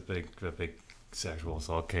 there is a big sexual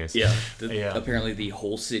assault case. Yeah. Apparently the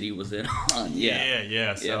whole city was in on.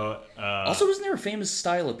 Yeah. So also, wasn't there a famous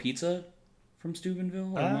style of pizza from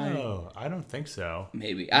Steubenville? I don't think so.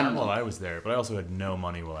 Maybe. I don't know. While I was there, but I also had no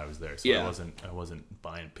money while I was there, so I wasn't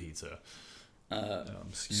buying pizza.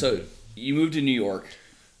 So you moved to New York.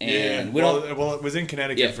 And well, it was in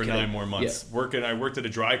Connecticut for 9 more months. Yeah. I worked at a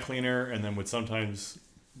dry cleaner, and then would sometimes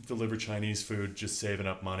deliver Chinese food, just saving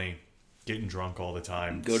up money, getting drunk all the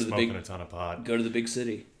time, smoking a ton of pot. Go to the big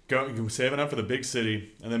city. Saving up for the big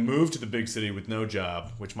city, and then moved to the big city with no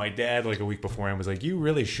job, which my dad, like a week beforehand, was like, you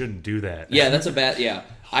really shouldn't do that. Yeah, that's a bad,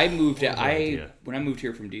 I moved, when I moved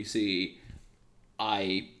here from D.C.,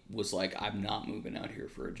 I was like, I'm not moving out here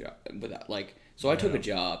for a job. So I took a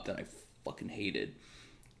job that I fucking hated.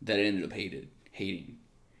 That I ended up hating,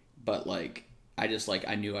 but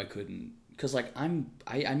I knew I couldn't, because I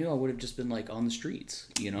knew I would have just been like on the streets,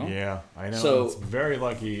 you know. Yeah, I know. So it's very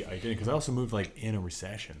lucky I didn't, because I also moved like in a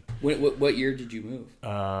recession. What year did you move?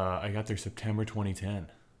 I got there September 2010.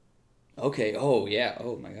 Okay. Oh yeah.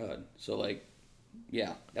 Oh my God. So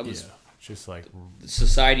that was just like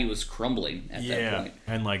society was crumbling at that point.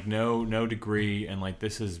 And like no degree, and like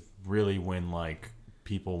this is really when like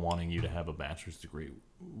people wanting you to have a bachelor's degree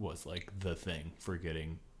was like the thing for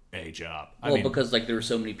getting a job. Because like there were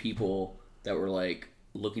so many people that were like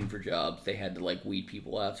looking for jobs, they had to like weed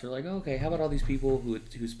people out. So they're like, okay, how about all these people who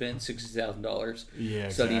spent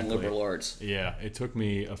 $60,000 studying liberal arts? Yeah, it took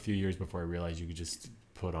me a few years before I realized you could just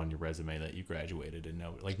put on your resume that you graduated, and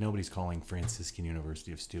nobody's calling Franciscan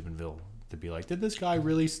University of Steubenville to be like, did this guy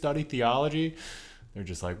really study theology? They're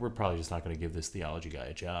just like, we're probably just not going to give this theology guy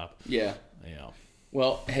a job. Yeah.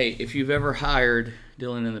 Well, hey, if you've ever hired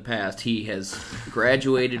Dylan in the past, he has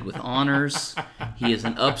graduated with honors. He is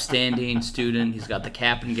an upstanding student. He's got the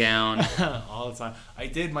cap and gown. All the time. I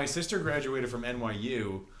did. My sister graduated from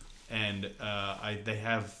NYU, and they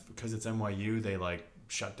have, because it's NYU, they like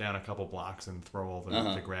shut down a couple blocks and throw all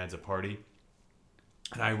the grads a party.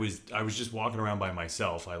 And I was just walking around by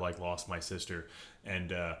myself. I like lost my sister,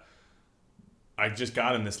 and I just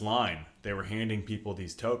got in this line. They were handing people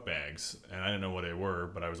these tote bags, and I didn't know what they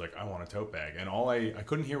were, but I was like, I want a tote bag. And I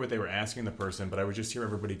couldn't hear what they were asking the person, but I would just hear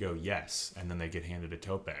everybody go, yes, and then they get handed a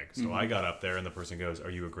tote bag. So I got up there, and the person goes,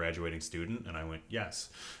 are you a graduating student? And I went, yes.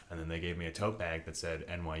 And then they gave me a tote bag that said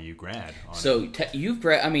NYU grad on it.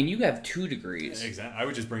 You have 2 degrees. Exactly. I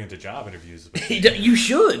would just bring it to job interviews. You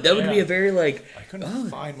should. That would be a very I couldn't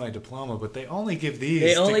find my diploma, but they only give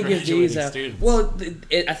these students. Well,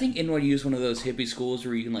 I think NYU is one of those hippie schools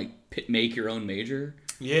where you can like make your own major.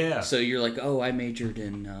 Yeah. So you're like, oh, I majored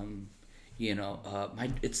in,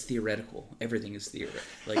 it's theoretical. Everything is theoretical.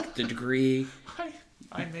 Like the degree.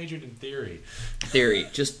 I majored in theory. Theory.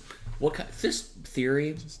 Just what kind? This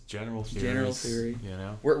theory. Just general theory. General theory. You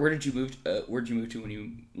know. Where did you move? Where'd you move to when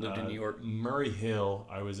you lived in New York? Murray Hill.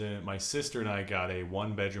 I was in. My sister and I got a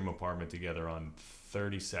 1-bedroom apartment together on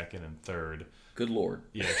 32nd and 3rd. Good Lord.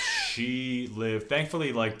 Yeah, she lived.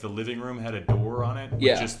 Thankfully, like the living room had a door on it,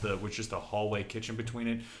 with just a hallway kitchen between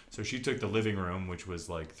it. So she took the living room, which was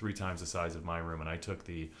like 3 times the size of my room, and I took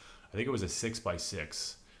I think it was a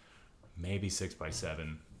 6x6, maybe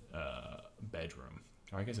 6x7 bedroom.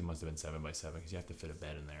 Or I guess it must have been 7x7 because you have to fit a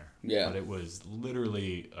bed in there. Yeah. But it was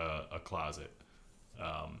literally a closet,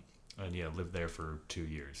 and lived there for 2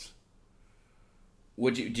 years. Were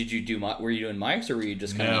you doing mics, or were you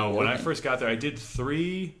just kind of? No, when I first got there, I did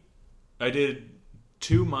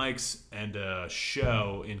 2 mics and a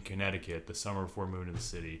show in Connecticut the summer before moving to the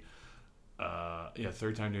city.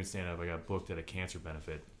 3rd time doing stand-up, I got booked at a cancer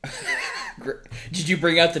benefit. Did you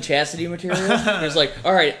bring out the chastity material? It was like,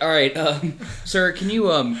 all right, sir, can you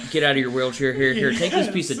get out of your wheelchair here? Here, take this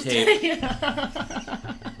piece of tape.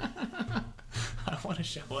 I want to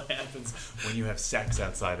show what happens when you have sex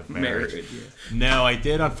outside of marriage. No, I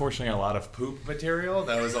did unfortunately a lot of poop material.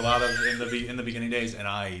 That was a lot of in the beginning days, and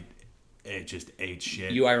it just ate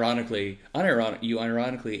shit. You ironically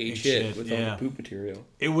ate shit with all the poop material.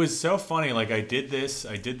 It was so funny. Like I did this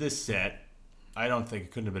set. I don't think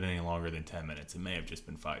it couldn't have been any longer than 10 minutes. It may have just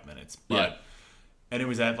been 5 minutes, but. And it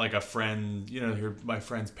was at like a friend, my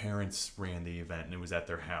friend's parents ran the event, and it was at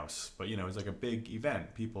their house. But, it was like a big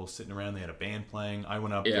event. People sitting around, they had a band playing. I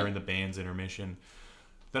went up during the band's intermission.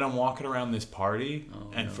 Then I'm walking around this party,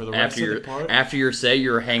 for the rest of the party. After your set,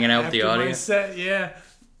 you were hanging out with the audience? After my set, yeah.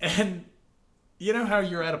 And you know how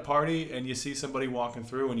you're at a party and you see somebody walking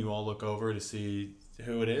through and you all look over to see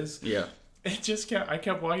who it is? Yeah. I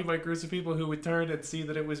kept walking by groups of people who would turn and see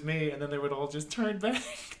that it was me, and then they would all just turn back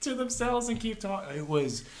to themselves and keep talking.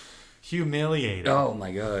 humiliating. Oh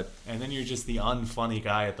my god. And then you're just the unfunny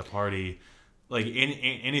guy at the party. Like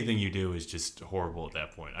anything you do is just horrible at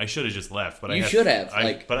that point. I should have just left, but You should have,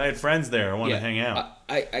 but I had friends there. I wanted to hang out.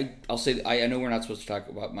 I'll say I know we're not supposed to talk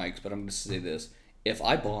about mics, but I'm going to say this: if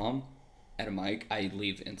I bomb at a mic, I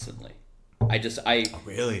leave instantly.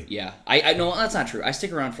 Really? Yeah. I no, that's not true. I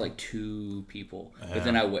stick around for like 2 people, but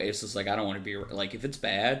then it's just like I don't want to be like if it's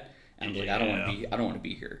bad, I'm like I don't want to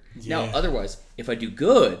be here. Yeah. Now, otherwise, if I do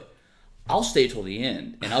good, I'll stay till the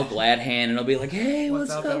end, and I'll glad hand, and I'll be like, "Hey,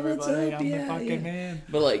 what's up, everybody? What's up? I'm the fucking man."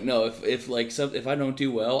 But like, no, if I don't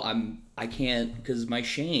do well, I can't because my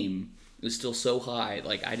shame is still so high.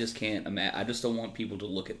 Like, I just can't imagine. I just don't want people to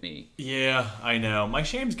look at me. Yeah, I know. My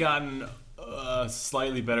shame's gotten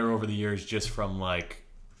slightly better over the years, just from like,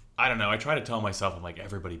 I don't know. I try to tell myself, I'm like,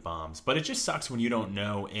 everybody bombs, but it just sucks when you don't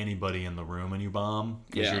know anybody in the room and you bomb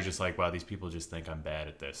because you're just like, wow, these people just think I'm bad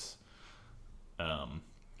at this.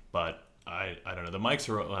 But I don't know. The mics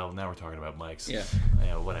are now we're talking about mics. Yeah,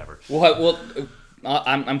 whatever. Well,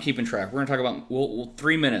 I'm keeping track. We're gonna talk about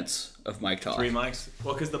 3 minutes of mic talk. 3 mics.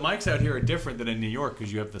 Well, because the mics out here are different than in New York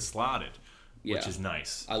because you have the slotted, which is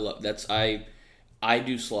nice. I love that's I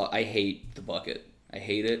do slot. I hate the bucket. I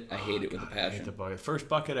hate it. I hate it with a passion. I hate the bucket. First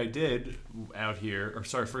bucket I did out here,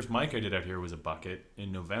 first mic I did out here was a bucket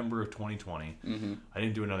in November of 2020. Mm-hmm. I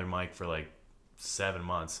didn't do another mic for like 7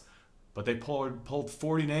 months. But they pulled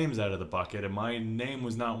 40 names out of the bucket, and my name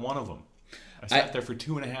was not one of them. I sat there for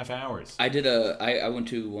 2.5 hours. I went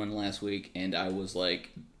to one last week, and I was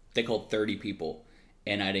like, they called 30 people,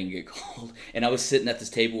 and I didn't get called. And I was sitting at this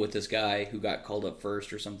table with this guy who got called up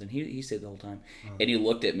first or something. He stayed the whole time. And he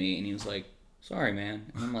looked at me, and he was like, sorry,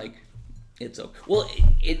 man. And I'm like, it's okay. Well,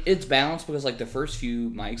 it's balanced because, like, the first few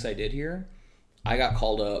mics I did here, I got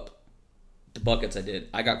called up. The buckets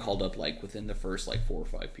I got called up like within the first like 4 or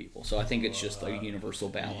 5 people. So I think it's just like a universal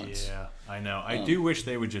balance. Yeah, I know. I do wish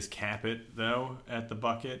they would just cap it though at the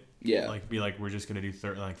bucket. Yeah. Like be like we're just gonna do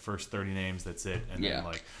first 30 names. That's it. And then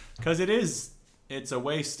like because it's a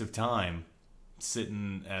waste of time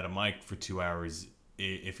sitting at a mic for 2 hours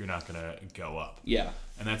if you're not gonna go up. Yeah.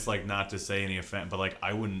 And that's like not to say any offense, but like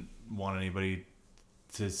I wouldn't want anybody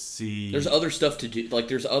to see. There's other stuff to do. Like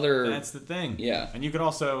there's other. That's the thing. Yeah. And you could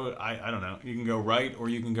also, I don't know, you can go right or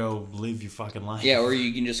you can go live your fucking life. Yeah, or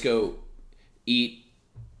you can just go eat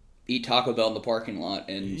Taco Bell in the parking lot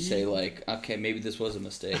and say like, okay, maybe this was a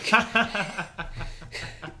mistake.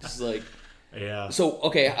 Just like. Yeah. So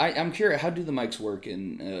okay, I'm curious. How do the mics work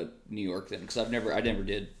in New York then? Because I never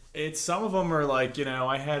did. It's some of them are like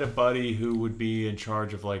I had a buddy who would be in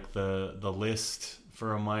charge of like the list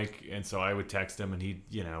for a mic, and so I would text him, and he'd,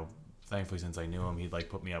 thankfully since I knew him, he'd like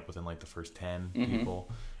put me up within like the first 10 people,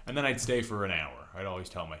 and then I'd stay for an hour. I'd always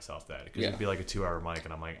tell myself that because it'd be like a 2-hour mic,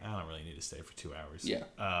 and I'm like, I don't really need to stay for 2 hours.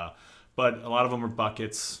 Yeah. But a lot of them are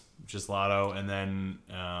buckets, just lotto, and then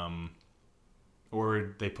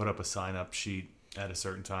or they put up a sign up sheet at a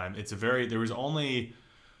certain time. I only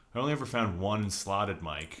ever found one slotted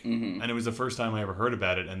mic, and it was the first time I ever heard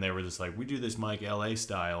about it, and they were just like, we do this mic LA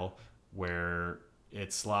style where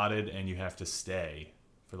it's slotted and you have to stay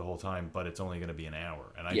for the whole time, but it's only going to be an hour.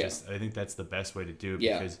 And I think that's the best way to do it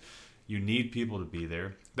because you need people to be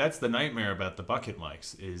there. That's the nightmare about the bucket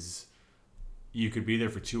mics is you could be there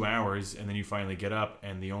for 2 hours and then you finally get up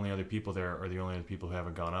and the only other people there are the only other people who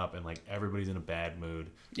haven't gone up, and like everybody's in a bad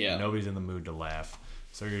mood. Yeah. Nobody's in the mood to laugh.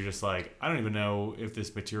 So you're just like, I don't even know if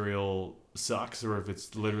this material sucks or if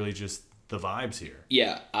it's literally just the vibes here.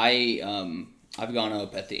 Yeah, I've gone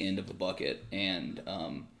up at the end of the bucket, and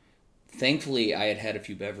thankfully I had a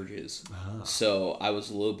few beverages, so I was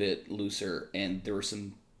a little bit looser, and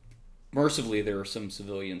mercifully there were some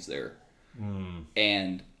civilians there,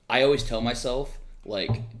 and I always tell myself,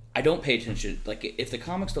 like, I don't pay attention, like, if the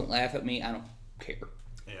comics don't laugh at me, I don't care.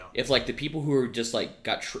 Yeah. If, like, the people who are just, like,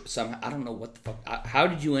 somehow, I don't know what the fuck, how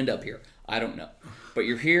did you end up here? I don't know. But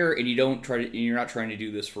you're here, and you're not trying to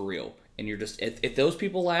do this for real. And you're just, if those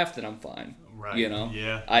people laugh, then I'm fine. Right.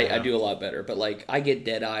 Yeah. I do a lot better. But, like, I get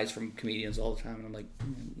dead eyes from comedians all the time, and I'm like,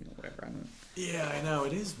 whatever. I don't know. Yeah, I know.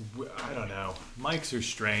 It is, I don't know. Mics are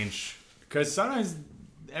strange. Because sometimes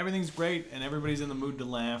everything's great, and everybody's in the mood to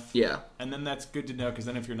laugh. Yeah. And then that's good to know, because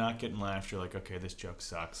then if you're not getting laughs, you're like, okay, this joke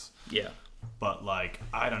sucks. Yeah. But, like,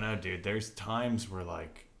 I don't know, dude. There's times where,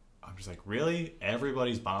 like, I'm just like, really?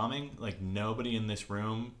 Everybody's bombing? Like, nobody in this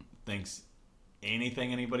room thinks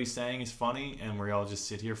anything anybody's saying is funny, and we all just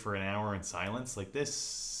sit here for an hour in silence? Like, this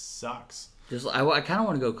sucks. I kind of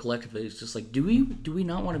want to go collectively. It's just like, do we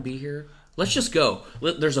not want to be here? Let's just go.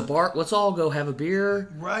 There's a bar. Let's all go have a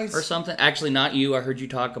beer, Right. or something. Actually, not you. I heard you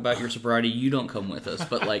talk about your sobriety. You don't come with us,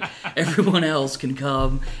 but like everyone else can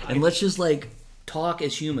come, and let's just like talk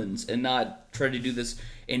as humans and not try to do this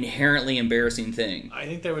inherently embarrassing thing. I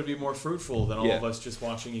think that would be more fruitful than all Yeah. of us just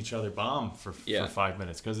watching each other bomb for 5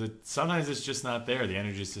 minutes, because sometimes it's just not there. The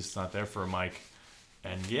energy is just not there for a mic.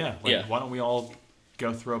 And why don't we all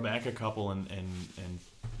go throw back a couple and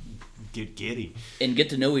get giddy and get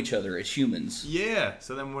to know each other as humans. Yeah,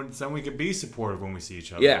 so then we could be supportive when we see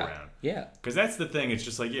each other Yeah. around. Yeah. Because that's the thing. It's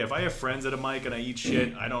just like, if I have friends at a mic and I eat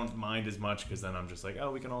shit, I don't mind as much, because then I'm just like,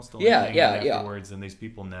 oh, we can all still hang out afterwards, and these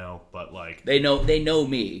people know. But like, they know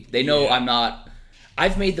me. They know I'm not.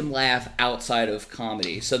 I've made them laugh outside of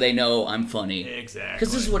comedy, so they know I'm funny. Exactly.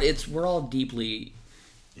 Because this is what we're all deeply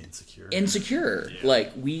insecure. Yeah.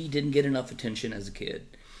 Like, we didn't get enough attention as a kid.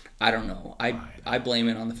 I don't know. I blame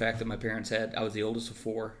it on the fact that my parents I was the oldest of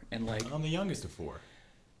 4, and like I'm the youngest of 4.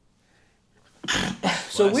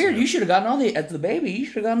 so weird. You should have gotten as the baby. You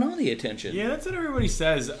should have gotten all the attention. Yeah, that's what everybody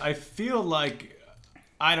says. I feel like,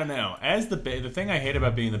 I don't know. As the thing I hate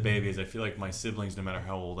about being the baby is I feel like my siblings, no matter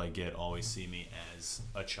how old I get, always see me as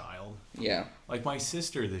a child. Yeah. Like my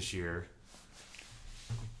sister this year,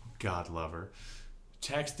 God love her,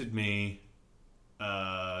 texted me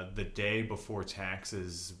the day before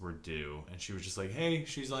taxes were due, and she was just like, hey,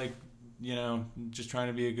 she's like, just trying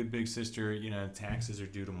to be a good big sister, taxes are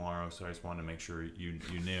due tomorrow, so I just wanted to make sure you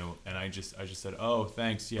knew. And I just said, oh,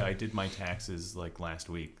 thanks, yeah, I did my taxes like last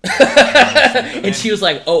week. And she was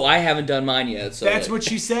like, oh, I haven't done mine yet. So that's what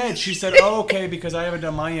she said. She said, oh, okay, because I haven't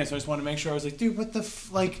done mine yet, so I just wanted to make sure. I was like, dude, what the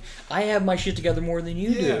I have my shit together more than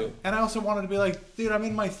you do. And I also wanted to be like, dude, I'm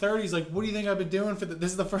in my 30s. Like, what do you think I've been doing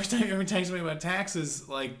this is the first time you ever texted me about taxes.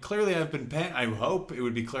 Like, clearly I've been paying. I hope it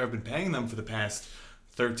would be clear I've been paying them for the past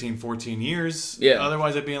 13, 14 years. Yeah.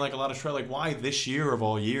 Otherwise, I'd be in like a lot of trouble. Like, why this year of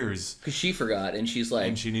all years? Because she forgot, and she's like,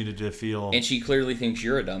 and she needed to feel. And she clearly thinks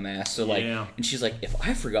you're a dumbass. So like, and she's like, if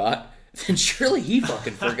I forgot, then surely he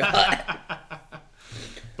fucking forgot.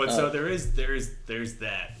 But so there's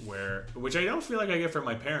that which I don't feel like I get from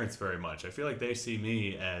my parents very much. I feel like they see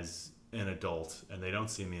me as an adult, and they don't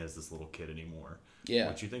see me as this little kid anymore. Yeah.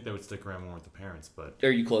 Which you think they would stick around more with the parents, but.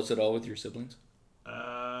 Are you close at all with your siblings?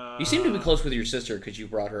 You seem to be close with your sister because you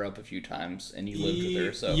brought her up a few times and you lived with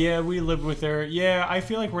her. So yeah, we lived with her. Yeah, I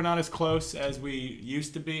feel like we're not as close as we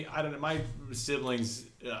used to be. I don't know. My siblings.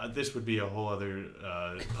 This would be a whole other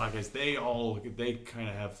podcast. They kind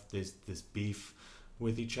of have this beef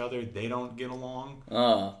with each other. They don't get along,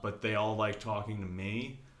 but they all like talking to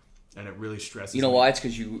me, and it really stresses. You know me. why? It's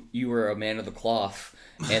because you were a man of the cloth,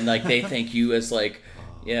 and like they think you as like.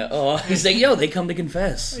 Yeah. Oh, he's like, yo, they come to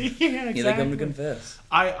confess. Yeah, exactly. Yeah, they come to confess.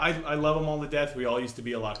 I love them all to death. We all used to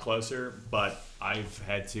be a lot closer, but I've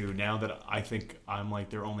had to, now that I think I'm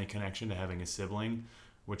like their only connection to having a sibling,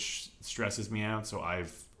 which stresses me out. So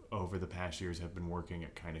I've, over the past years, have been working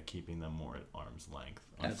at kind of keeping them more at arm's length,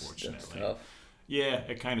 unfortunately. That's tough. Yeah,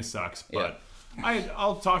 it kind of sucks, but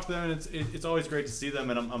I'll talk to them, and it's always great to see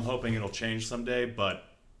them, and I'm hoping it'll change someday, but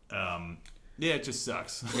yeah, it just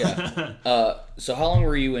sucks. Yeah. So how long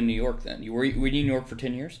were you in New York then? Were you in New York for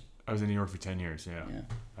 10 years? I was in New York for 10 years, yeah.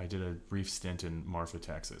 I did a brief stint in Marfa,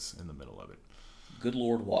 Texas, in the middle of it. Good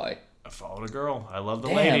Lord, why? I followed a girl. I love the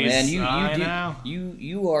Damn, ladies. man,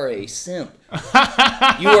 you are a simp.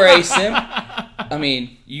 You are a simp. I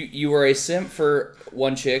mean, you were a simp for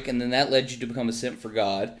one chick, and then that led you to become a simp for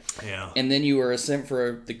God. Yeah. And then you were a simp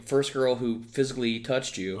for the first girl who physically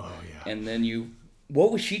touched you. Oh, yeah. And then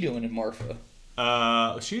what was she doing in Marfa?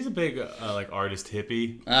 She's a big like artist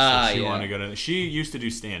hippie. She wanted to go to. She used to do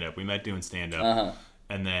stand up. We met doing stand up,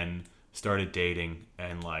 and then started dating,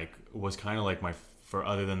 and like was kind of like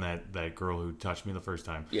other than that girl who touched me the first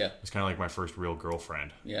time. Yeah, it was kind of like my first real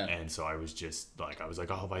girlfriend. Yeah, and so I was just like,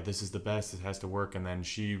 oh, this is the best. It has to work. And then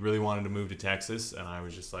she really wanted to move to Texas, and I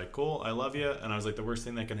was just like, cool, I love you. And I was like, the worst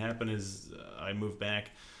thing that can happen is I move back,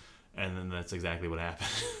 and then that's exactly what happened.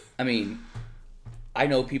 I mean. I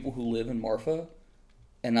know people who live in Marfa,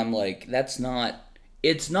 and I'm like, it's not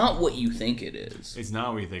what you think it is. It's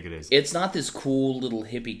not what you think it is. It's not this cool little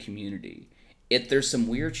hippie community. There's some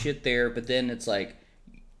weird shit there, but then it's like,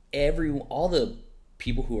 all the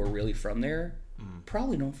people who are really from there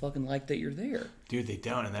probably don't fucking like that you're there. Dude, they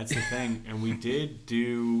don't, and that's the thing. And we did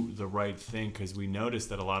do the right thing, because we noticed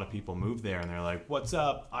that a lot of people moved there, and they're like, what's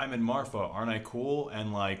up? I'm in Marfa. Aren't I cool?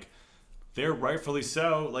 And like, they're rightfully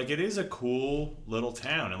so. Like, it is a cool little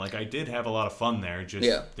town, and like I did have a lot of fun there.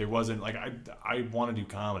 Just there wasn't like I want to do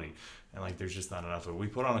comedy, and like there's just not enough of it. We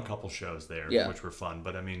put on a couple shows there, which were fun,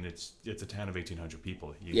 but I mean it's a town of 1,800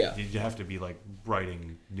 people. You have to be like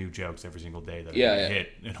writing new jokes every single day that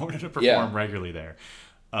hit in order to perform regularly there.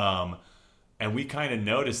 And we kind of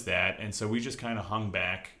noticed that, and so we just kind of hung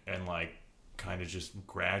back and like kind of just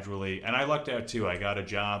gradually, and I lucked out too. I got a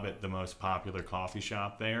job at the most popular coffee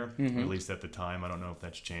shop there, at least at the time. I don't know if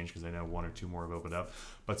that's changed because I know one or two more have opened up.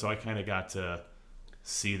 But so I kind of got to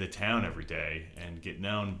see the town every day and get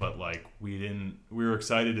known. But like we were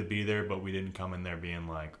excited to be there, but we didn't come in there being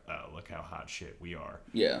like, oh, look how hot shit we are.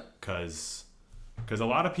 Yeah. Because a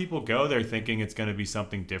lot of people go there thinking it's going to be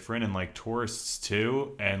something different, and like tourists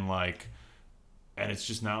too, and it's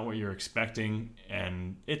just not what you're expecting,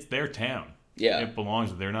 and it's their town. Yeah. It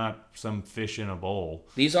belongs. They're not some fish in a bowl.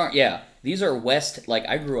 These are West, like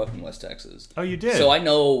I grew up in West Texas. Oh, you did? So I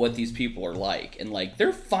know what these people are like, and like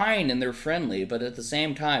they're fine and they're friendly, but at the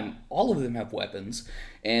same time, all of them have weapons,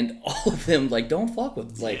 and all of them like don't fuck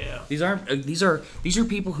with these are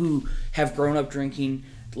people who have grown up drinking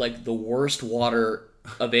like the worst water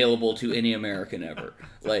available to any American ever.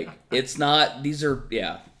 Like it's not you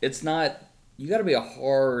got to be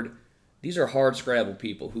these are hard scrabble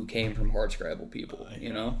people who came from hard scrabble people,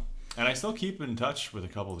 you know? And I still keep in touch with a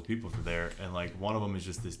couple of the people from there, and like one of them is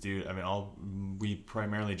just this dude. I mean, we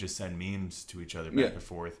primarily just send memes to each other back and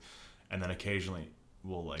forth, and then occasionally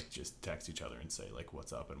we'll like just text each other and say like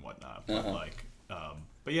what's up and whatnot. But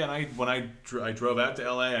but yeah, and when I drove out to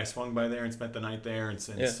LA, I swung by there and spent the night there and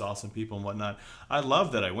saw some people and whatnot. I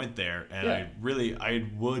love that I went there, and I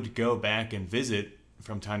would go back and visit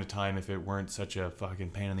from time to time if it weren't such a fucking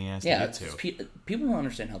pain in the ass to get to. People don't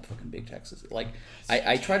understand how fucking big Texas is. Like,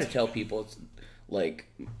 I try to tell people, it's like,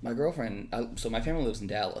 my girlfriend, so my family lives in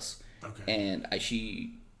Dallas, and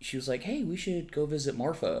she was like, hey, we should go visit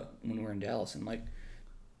Marfa when we're in Dallas. And I'm like,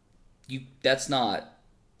 that's not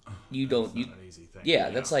an easy thing. Yeah,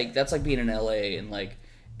 that's like being in LA and like,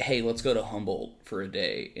 hey, let's go to Humboldt for a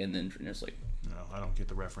day, and then it's like, I don't get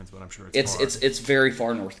the reference, but I'm sure it's very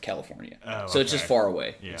far north California. Oh, so it's just far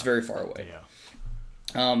away. Yeah. It's very far away. Yeah.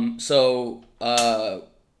 All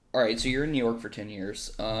right. So you're in New York for 10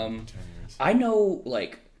 years. 10 years. I know,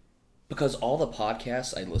 like, because all the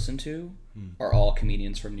podcasts I listen to are all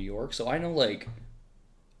comedians from New York. So I know, like,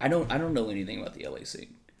 I don't know anything about the LA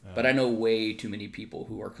scene, but I know way too many people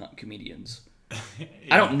who are comedians.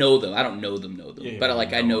 I don't know them. I don't know them.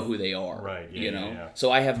 But I know who they are. Right. Yeah, you know. Yeah.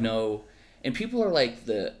 So I have no. And people are like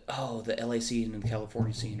the LA scene and the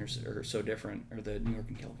California scene are so different, or the New York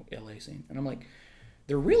and LA scene. And I'm like,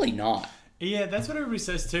 they're really not. Yeah, that's what everybody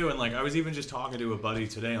says too. And like, I was even just talking to a buddy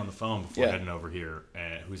today on the phone before heading over here,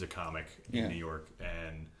 who's a comic in New York.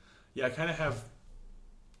 And I kind of have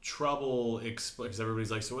trouble because everybody's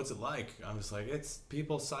like, so what's it like? I'm just like, it's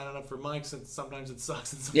people signing up for mics, and sometimes it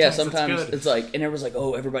sucks, and sometimes it's like, and everyone's like,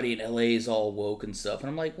 oh, everybody in LA is all woke and stuff. And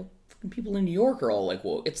I'm like, well, people in New York are all like,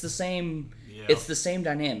 well, it's the same. Yeah. It's the same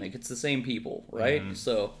dynamic. It's the same people, right? Mm-hmm.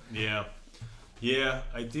 So I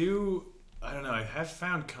do. I don't know. I have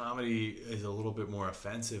found comedy is a little bit more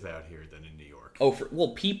offensive out here than in New York.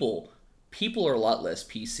 People are a lot less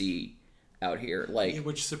PC out here, like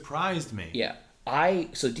which surprised me. Yeah,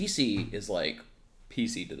 so DC is like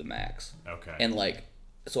PC to the max. Okay, and like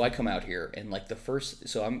so I come out here and like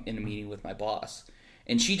so I'm in a meeting with my boss,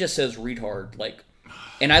 and she just says retard like.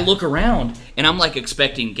 And I look around, and I'm, like,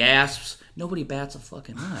 expecting gasps. Nobody bats a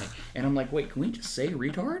fucking eye. And I'm like, wait, can we just say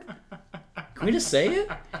retard? Can we just say it?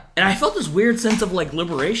 And I felt this weird sense of, like,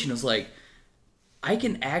 liberation. It's like, I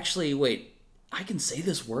can say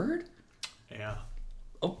this word? Yeah.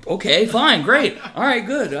 Oh, okay, fine, great. All right,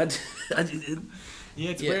 good.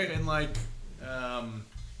 It's weird. And, like,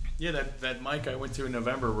 that mic I went to in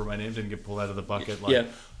November where my name didn't get pulled out of the bucket. Like,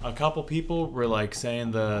 a couple people were like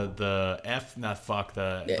saying the F, not fuck,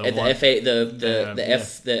 the gay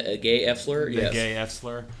F slur. The gay F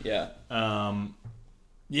slur. Yeah. And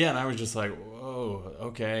I was just like, whoa,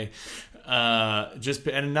 okay.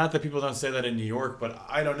 And not that people don't say that in New York, but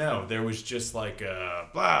I don't know. There was just like,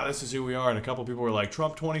 blah, this is who we are. And a couple people were like,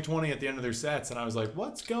 Trump 2020 at the end of their sets. And I was like,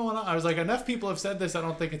 what's going on? I was like, enough people have said this. I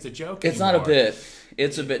don't think it's a joke It's anymore. Not a bit.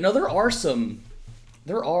 It's a bit. No, there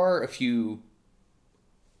are a few.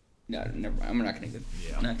 No, never mind. I'm not going to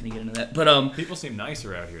get into that. But people seem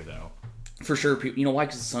nicer out here, though. For sure. You know why?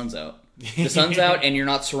 Because the sun's out. The sun's out, and you're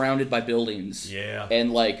not surrounded by buildings. Yeah.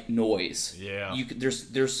 And like noise. Yeah. You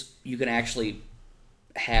can actually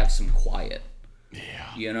have some quiet.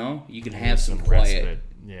 Yeah. You know, you can have some quiet. Respite.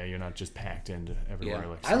 Yeah, you're not just packed into everywhere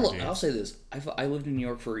like sardines. I'll say this: I lived in New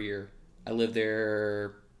York for a year. I lived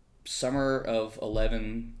there summer of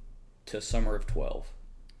 11 to summer of 12.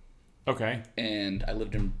 Okay. And I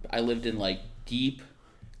lived in like deep,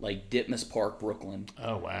 like Ditmas Park, Brooklyn.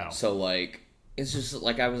 Oh wow. So like it's just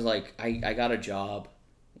like I was like I got a job.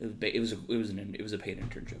 It was a paid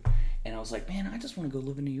internship, and I was like, man, I just want to go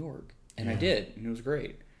live in New York, and I did, and it was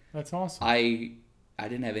great. That's awesome. I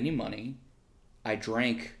didn't have any money. I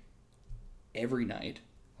drank every night.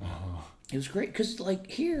 Oh. It was great because like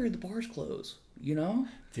here the bars close, you know.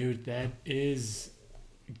 Dude, that is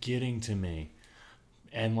getting to me.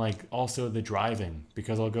 And like also the driving,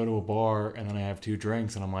 because I'll go to a bar and then I have 2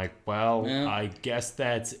 drinks and I'm like, well, Yeah. I guess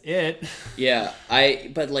that's it. Yeah,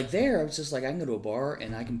 but like there, I was just like, I can go to a bar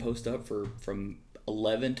and I can post up from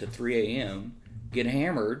 11 to 3 a.m., get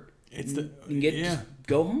hammered, It's just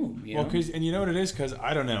go home. You know? Well, and you know what it is? Because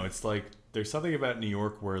I don't know. It's like there's something about New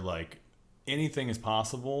York where like anything is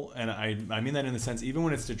possible, and I mean that in the sense even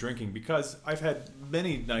when it's to drinking. Because I've had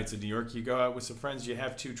many nights in New York. You go out with some friends, you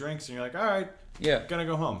have 2 drinks, and you're like, all right, gonna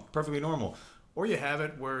go home, perfectly normal. Or you have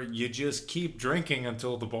it where you just keep drinking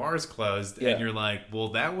until the bar's closed, and you're like, well,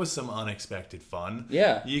 that was some unexpected fun.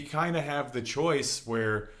 Yeah, you kind of have the choice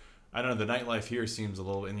where. I don't know, the nightlife here seems a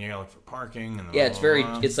little, and you gotta look for parking. And it's very,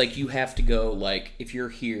 it's like you have to go, like, if you're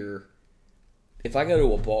here, if I go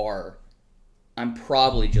to a bar, I'm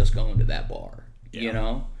probably just going to that bar, you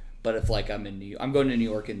know? But if, like, I'm going to New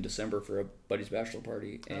York in December for a buddy's bachelor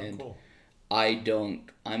party, and cool. I'm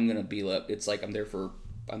gonna be, it's like I'm there for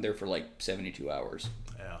like 72 hours.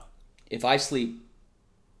 Yeah. If I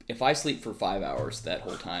sleep for 5 hours that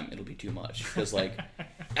whole time, it'll be too much. Because, like,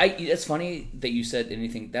 it's funny that you said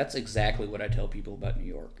anything. That's exactly what I tell people about New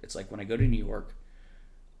York. It's like when I go to New York,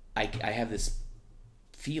 I have this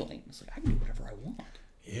feeling. It's like, I can do whatever I want.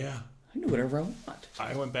 Yeah. I can do whatever I want.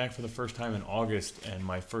 I went back for the first time in August, and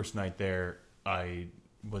my first night there, I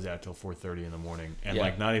was out till 4:30 in the morning, and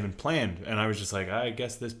like not even planned. And I was just like, I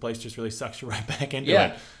guess this place just really sucks you right back into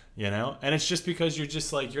it. You know? And it's just because you're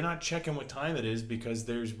just like, you're not checking what time it is because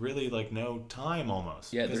there's really like no time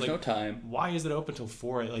almost. Yeah, there's like, no time. Why is it open till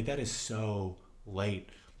 4? Like that is so late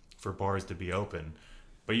for bars to be open.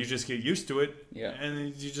 But you just get used to it. Yeah.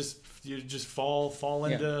 And you just fall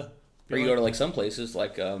into. Or you go to like some places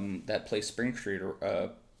like that place Spring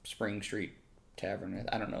Street Tavern.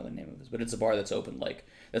 I don't know the name of this, but it's a bar that's open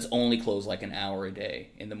that's only closed like an hour a day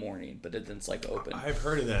in the morning, but it's like open. I've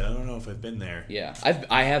heard of that. I don't know if I've been there. Yeah,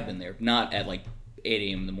 I have been there, not at like 8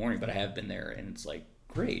 a.m. in the morning, but I have been there, and it's like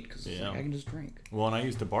great because like, I can just drink. Well, and I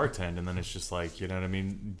used to bartend, and then it's just like, you know what I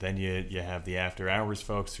mean? Then you have the after hours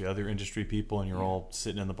folks, the other industry people, and you're all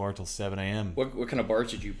sitting in the bar till 7 a.m. What kind of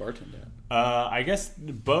bars did you bartend at? I guess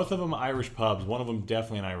both of them Irish pubs. One of them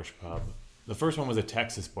definitely an Irish pub. The first one was a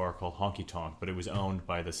Texas bar called Honky Tonk, but it was owned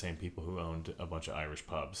by the same people who owned a bunch of Irish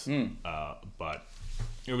pubs. But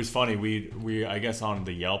it was funny. We I guess on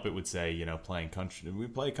the Yelp it would say, you know, playing country. We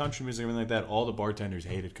play country music, everything like that. All the bartenders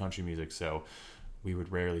hated country music, so we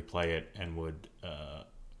would rarely play it and would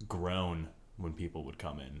groan when people would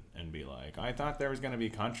come in and be like, I thought there was going to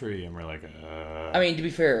be country. And we're like, I mean, to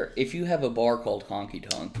be fair, if you have a bar called Honky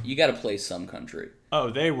Tonk, you got to play some country.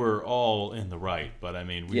 Oh, they were all in the right. But, I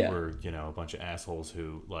mean, we were, you know, a bunch of assholes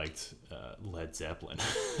who liked Led Zeppelin.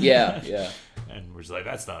 Yeah. And we're just like,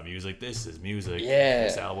 that's not music. This is music. Yeah.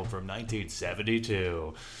 This album from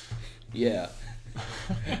 1972. Yeah.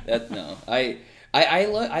 I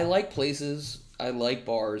like places. I like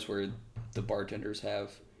bars where the bartenders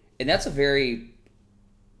have... And that's it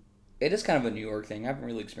is kind of a New York thing. I haven't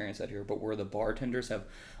really experienced that here, but where the bartenders have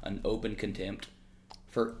an open contempt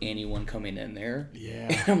for anyone coming in there. Yeah.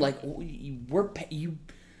 And I'm like,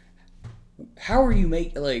 how are you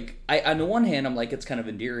on the one hand, I'm like, it's kind of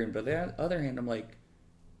endearing, but on the other hand, I'm like,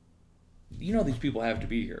 you know, these people have to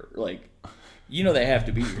be here. Like, you know, they have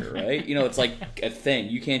to be here, right? You know, it's like a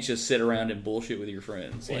thing. You can't just sit around and bullshit with your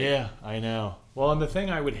friends. Like, yeah, I know. Well, and the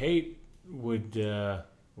thing I would hate would...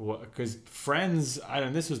 because friends,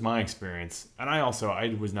 this was my experience, and I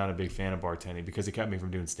was not a big fan of bartending because it kept me from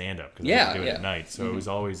doing stand up because I would do it at night. So it was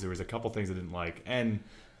always, there was a couple things I didn't like, and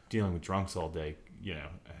dealing with drunks all day, you know,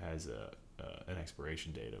 has an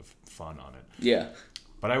expiration date of fun on it. Yeah.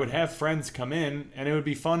 But I would have friends come in, and it would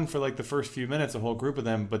be fun for like the first few minutes, a whole group of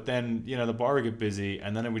them. But then, you know, the bar would get busy,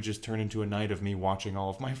 and then it would just turn into a night of me watching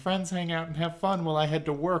all of my friends hang out and have fun while I had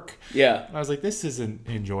to work. Yeah. And I was like, this isn't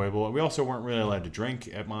enjoyable. We also weren't really allowed to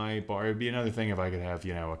drink at my bar. It'd be another thing if I could have,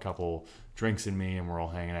 you know, a couple drinks in me and we're all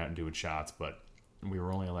hanging out and doing shots. But we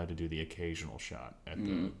were only allowed to do the occasional shot at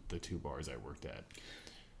the 2 bars I worked at.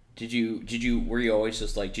 Were you always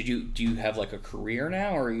just like, do you have like a career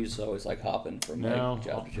now, or are you just always like hopping from like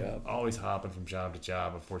job to job? Always hopping from job to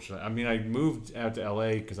job, unfortunately. I mean, I moved out to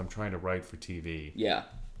LA because I'm trying to write for TV. Yeah.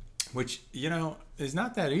 Which, is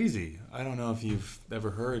not that easy. I don't know if you've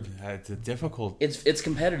ever heard. It's a difficult. It's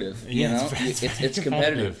competitive. You know, it's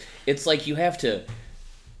competitive. It's like you have to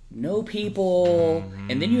know people,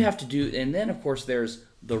 and then you have to do, and then of course there's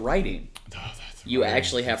the writing. Oh, you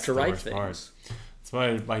actually have to write things. Part. That's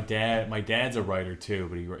why my dad's a writer too,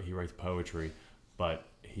 but he writes poetry. But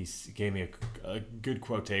he gave me a good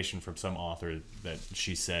quotation from some author that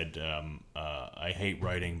she said, "I hate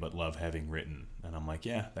writing, but love having written." And I'm like,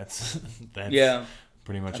 yeah, that's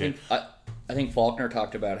pretty much it. I think Faulkner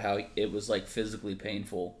talked about how it was like physically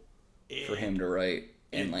painful for him to write,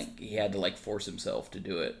 and like he had to like force himself to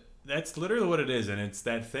do it. That's literally what it is, and it's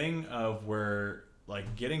that thing of where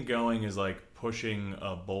like getting going is like pushing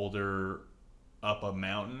a boulder up a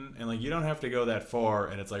mountain, and like you don't have to go that far,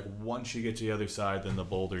 and it's like once you get to the other side, then the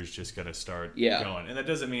boulder's just gonna start going. And that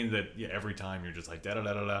doesn't mean that every time you're just like da da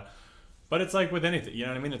da da da. But it's like with anything, you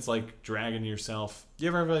know what I mean? It's like dragging yourself. You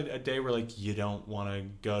ever have like a day where like you don't want to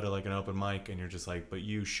go to like an open mic, and you're just like, but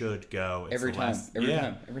you should go. It's every time.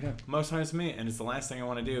 Most times to me, and it's the last thing I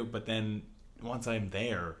want to do. But then once I'm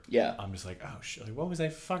there, I'm just like, oh shit! Like, what was I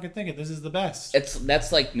fucking thinking? This is the best.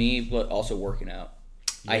 That's like me, but also working out.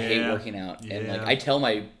 I hate working out, and like I tell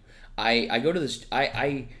I go to this.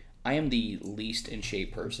 I am the least in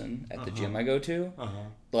shape person at the gym I go to.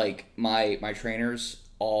 Like my trainers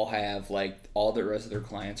all have like all the rest of their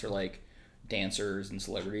clients are like dancers and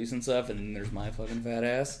celebrities and stuff, and then there's my fucking fat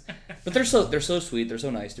ass. But they're so sweet, they're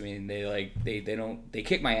so nice to me, and they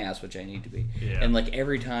kick my ass, which I need to be. And like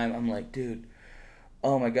every time I'm like, dude,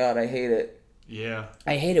 oh my god, I hate it.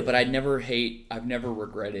 I hate it, but I've never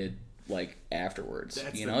regretted like afterwards.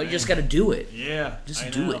 You just got to do it.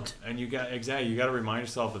 Just do it. And you got to remind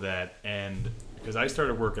yourself of that. And because I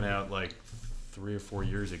started working out like 3 or 4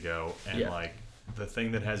 years ago, and like the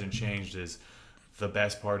thing that hasn't changed is the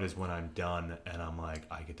best part is when I'm done and I'm like,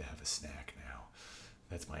 I get to have a snack now.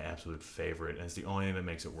 That's my absolute favorite, and it's the only thing that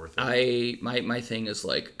makes it worth it. My thing is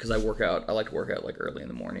like, because I like to work out like early in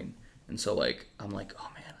the morning, and so like I'm like, oh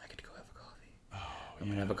man, I get to go have a coffee. I'm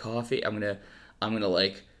gonna have a coffee. I'm gonna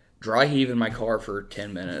like dry heave in my car for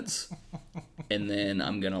 10 minutes, and then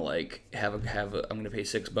I'm gonna like I'm gonna pay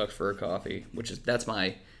 $6 for a coffee, that's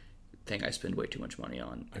my thing. I spend way too much money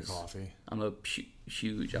on a coffee. I'm a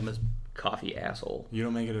coffee asshole. You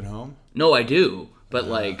don't make it at home? No, I do, but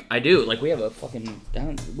like I do. Like we have a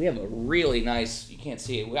really nice. You can't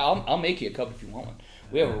see it. Well, I'll make you a cup if you want one.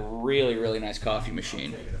 We have a really really nice coffee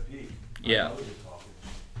machine. I'll take it a peek. Yeah.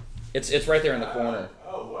 It's right there in the corner.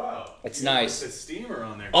 Oh wow! It's nice. It's a steamer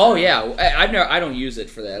on there. Oh yeah, I don't use it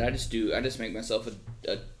for that. I just make myself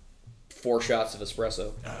a 4 shots of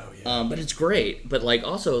espresso. Oh yeah. But it's great. But like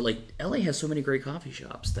also like LA has so many great coffee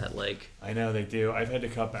shops that like. I know they do. I've had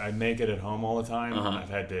to I make it at home all the time. I've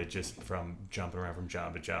had to just from jumping around from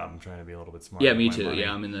job to job. I'm trying to be a little bit smarter. Yeah, me too. Money.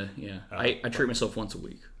 Yeah, I'm in the I treat myself once a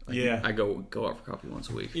week. I go out for coffee once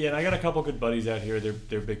a week. Yeah, and I got a couple good buddies out here.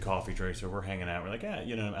 They're big coffee drinkers, so we're hanging out. We're like, I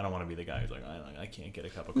don't want to be the guy who's like, I can't get a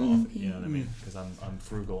cup of coffee. You know what I mean? Because I'm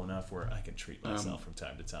frugal enough where I can treat myself from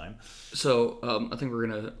time to time. So I think we're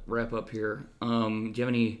gonna wrap up here. Do you have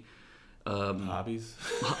any hobbies?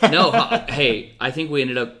 No. Hey, I think we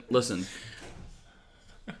ended up. Listen,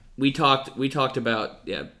 we talked about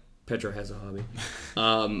Petra has a hobby.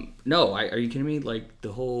 No, are you kidding me? Like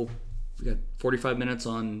the whole. We got 45 minutes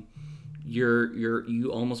on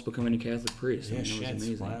you almost becoming a Catholic priest. Yeah, shit.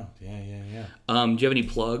 Amazing. Wow. Yeah. Do you have any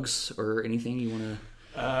plugs or anything you want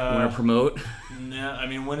to promote? No, I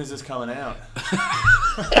mean, when is this coming out?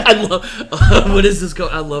 I love when is this go?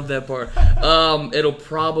 I love that part. It'll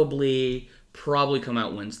probably come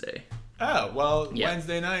out Wednesday. Oh, well,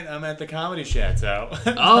 Wednesday night I'm at the Comedy Chateau.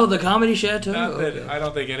 Oh, the Comedy Chateau. Okay. I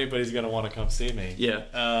don't think anybody's going to want to come see me.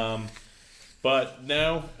 Yeah. But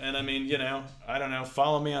no, and I mean, I don't know.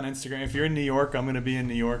 Follow me on Instagram. If you're in New York, I'm going to be in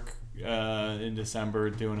New York in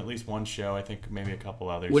December doing at least one show. I think maybe a couple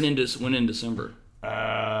others. When in December?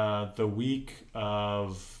 The week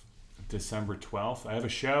of December 12th. I have a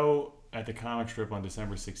show at the Comic Strip on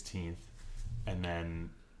December 16th. And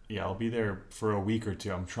then, I'll be there for a week or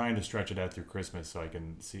two. I'm trying to stretch it out through Christmas so I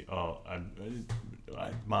can see,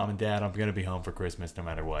 Mom and Dad, I'm going to be home for Christmas no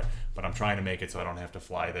matter what. But I'm trying to make it so I don't have to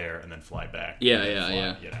fly there and then fly back.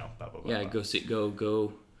 Yeah. Blah, blah, blah, blah.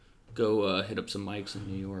 Go hit up some mics in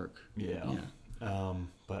New York. Yeah.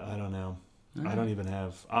 But I don't know. I don't even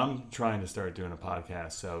have. I'm trying to start doing a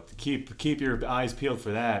podcast, so keep your eyes peeled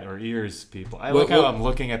for that, or ears, people. I like how I'm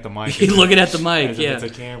looking at the mic. You're looking at the mic, yeah. It's a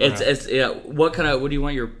camera. It's yeah. What do you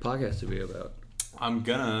want your podcast to be about? I'm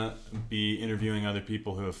gonna be interviewing other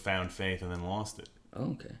people who have found faith and then lost it.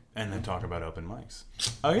 Oh, okay. And then talk about open mics.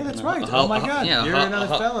 Oh yeah, that's right. Oh my God, you're another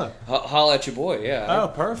fella. Holla at your boy, yeah. Oh,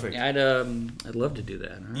 perfect. Yeah, I'd love to do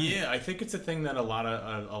that. Right. Yeah, I think it's a thing that a lot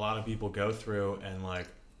of people go through, and like,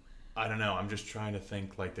 I don't know. I'm just trying to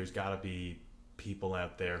think like there's got to be people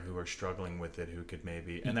out there who are struggling with it who could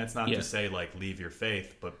maybe, and that's not to say like leave your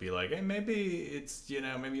faith, but be like, hey, maybe it's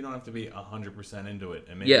maybe you don't have to be 100% into it,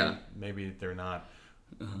 and maybe they're not.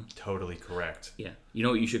 Totally correct. Yeah. You know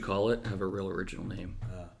what you should call it? Have a real original name.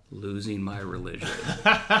 Losing My Religion.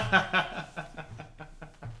 Let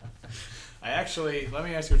me ask you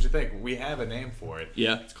what you think. We have a name for it.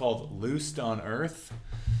 Yeah. It's called Loosed on Earth.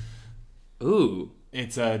 Ooh.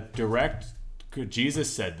 It's a direct.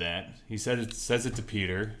 Jesus said that. He says it to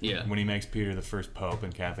Peter. Yeah. When he makes Peter the first pope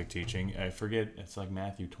in Catholic teaching. I forget. It's like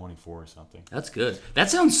Matthew 24 or something. That's good.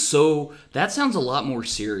 That sounds a lot more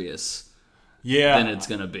serious. Yeah, than it's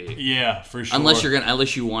gonna be. Yeah, for sure.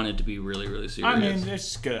 Unless you want it to be really, really serious. I mean,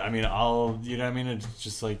 it's good. I mean, it's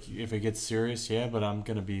just like if it gets serious, yeah. But I'm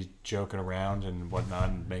gonna be joking around and whatnot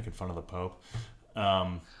and making fun of the Pope.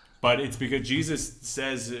 But it's because Jesus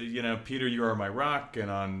says, Peter, you are my rock,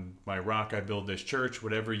 and on my rock I build this church.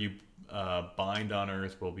 Whatever you bind on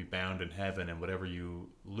earth will be bound in heaven, and whatever you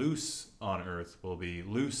loose on earth will be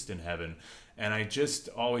loosed in heaven. And I just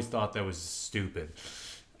always thought that was stupid.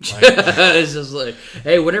 It's just like,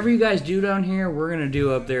 hey, whatever you guys do down here, we're gonna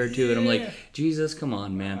do up there too. And I'm like, Jesus, come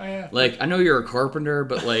on, man. Like, I know you're a carpenter,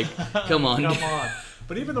 but like, come on. Come on.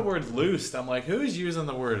 But even the word loosed, I'm like, who's using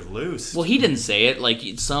the word loose? Well, he didn't say it. Like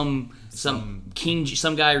some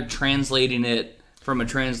guy translating it from a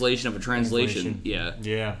translation of a translation. Yeah.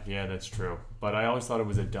 Yeah, that's true. But I always thought it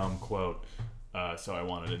was a dumb quote, so I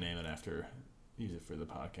wanted to name it after. Use it for the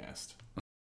podcast.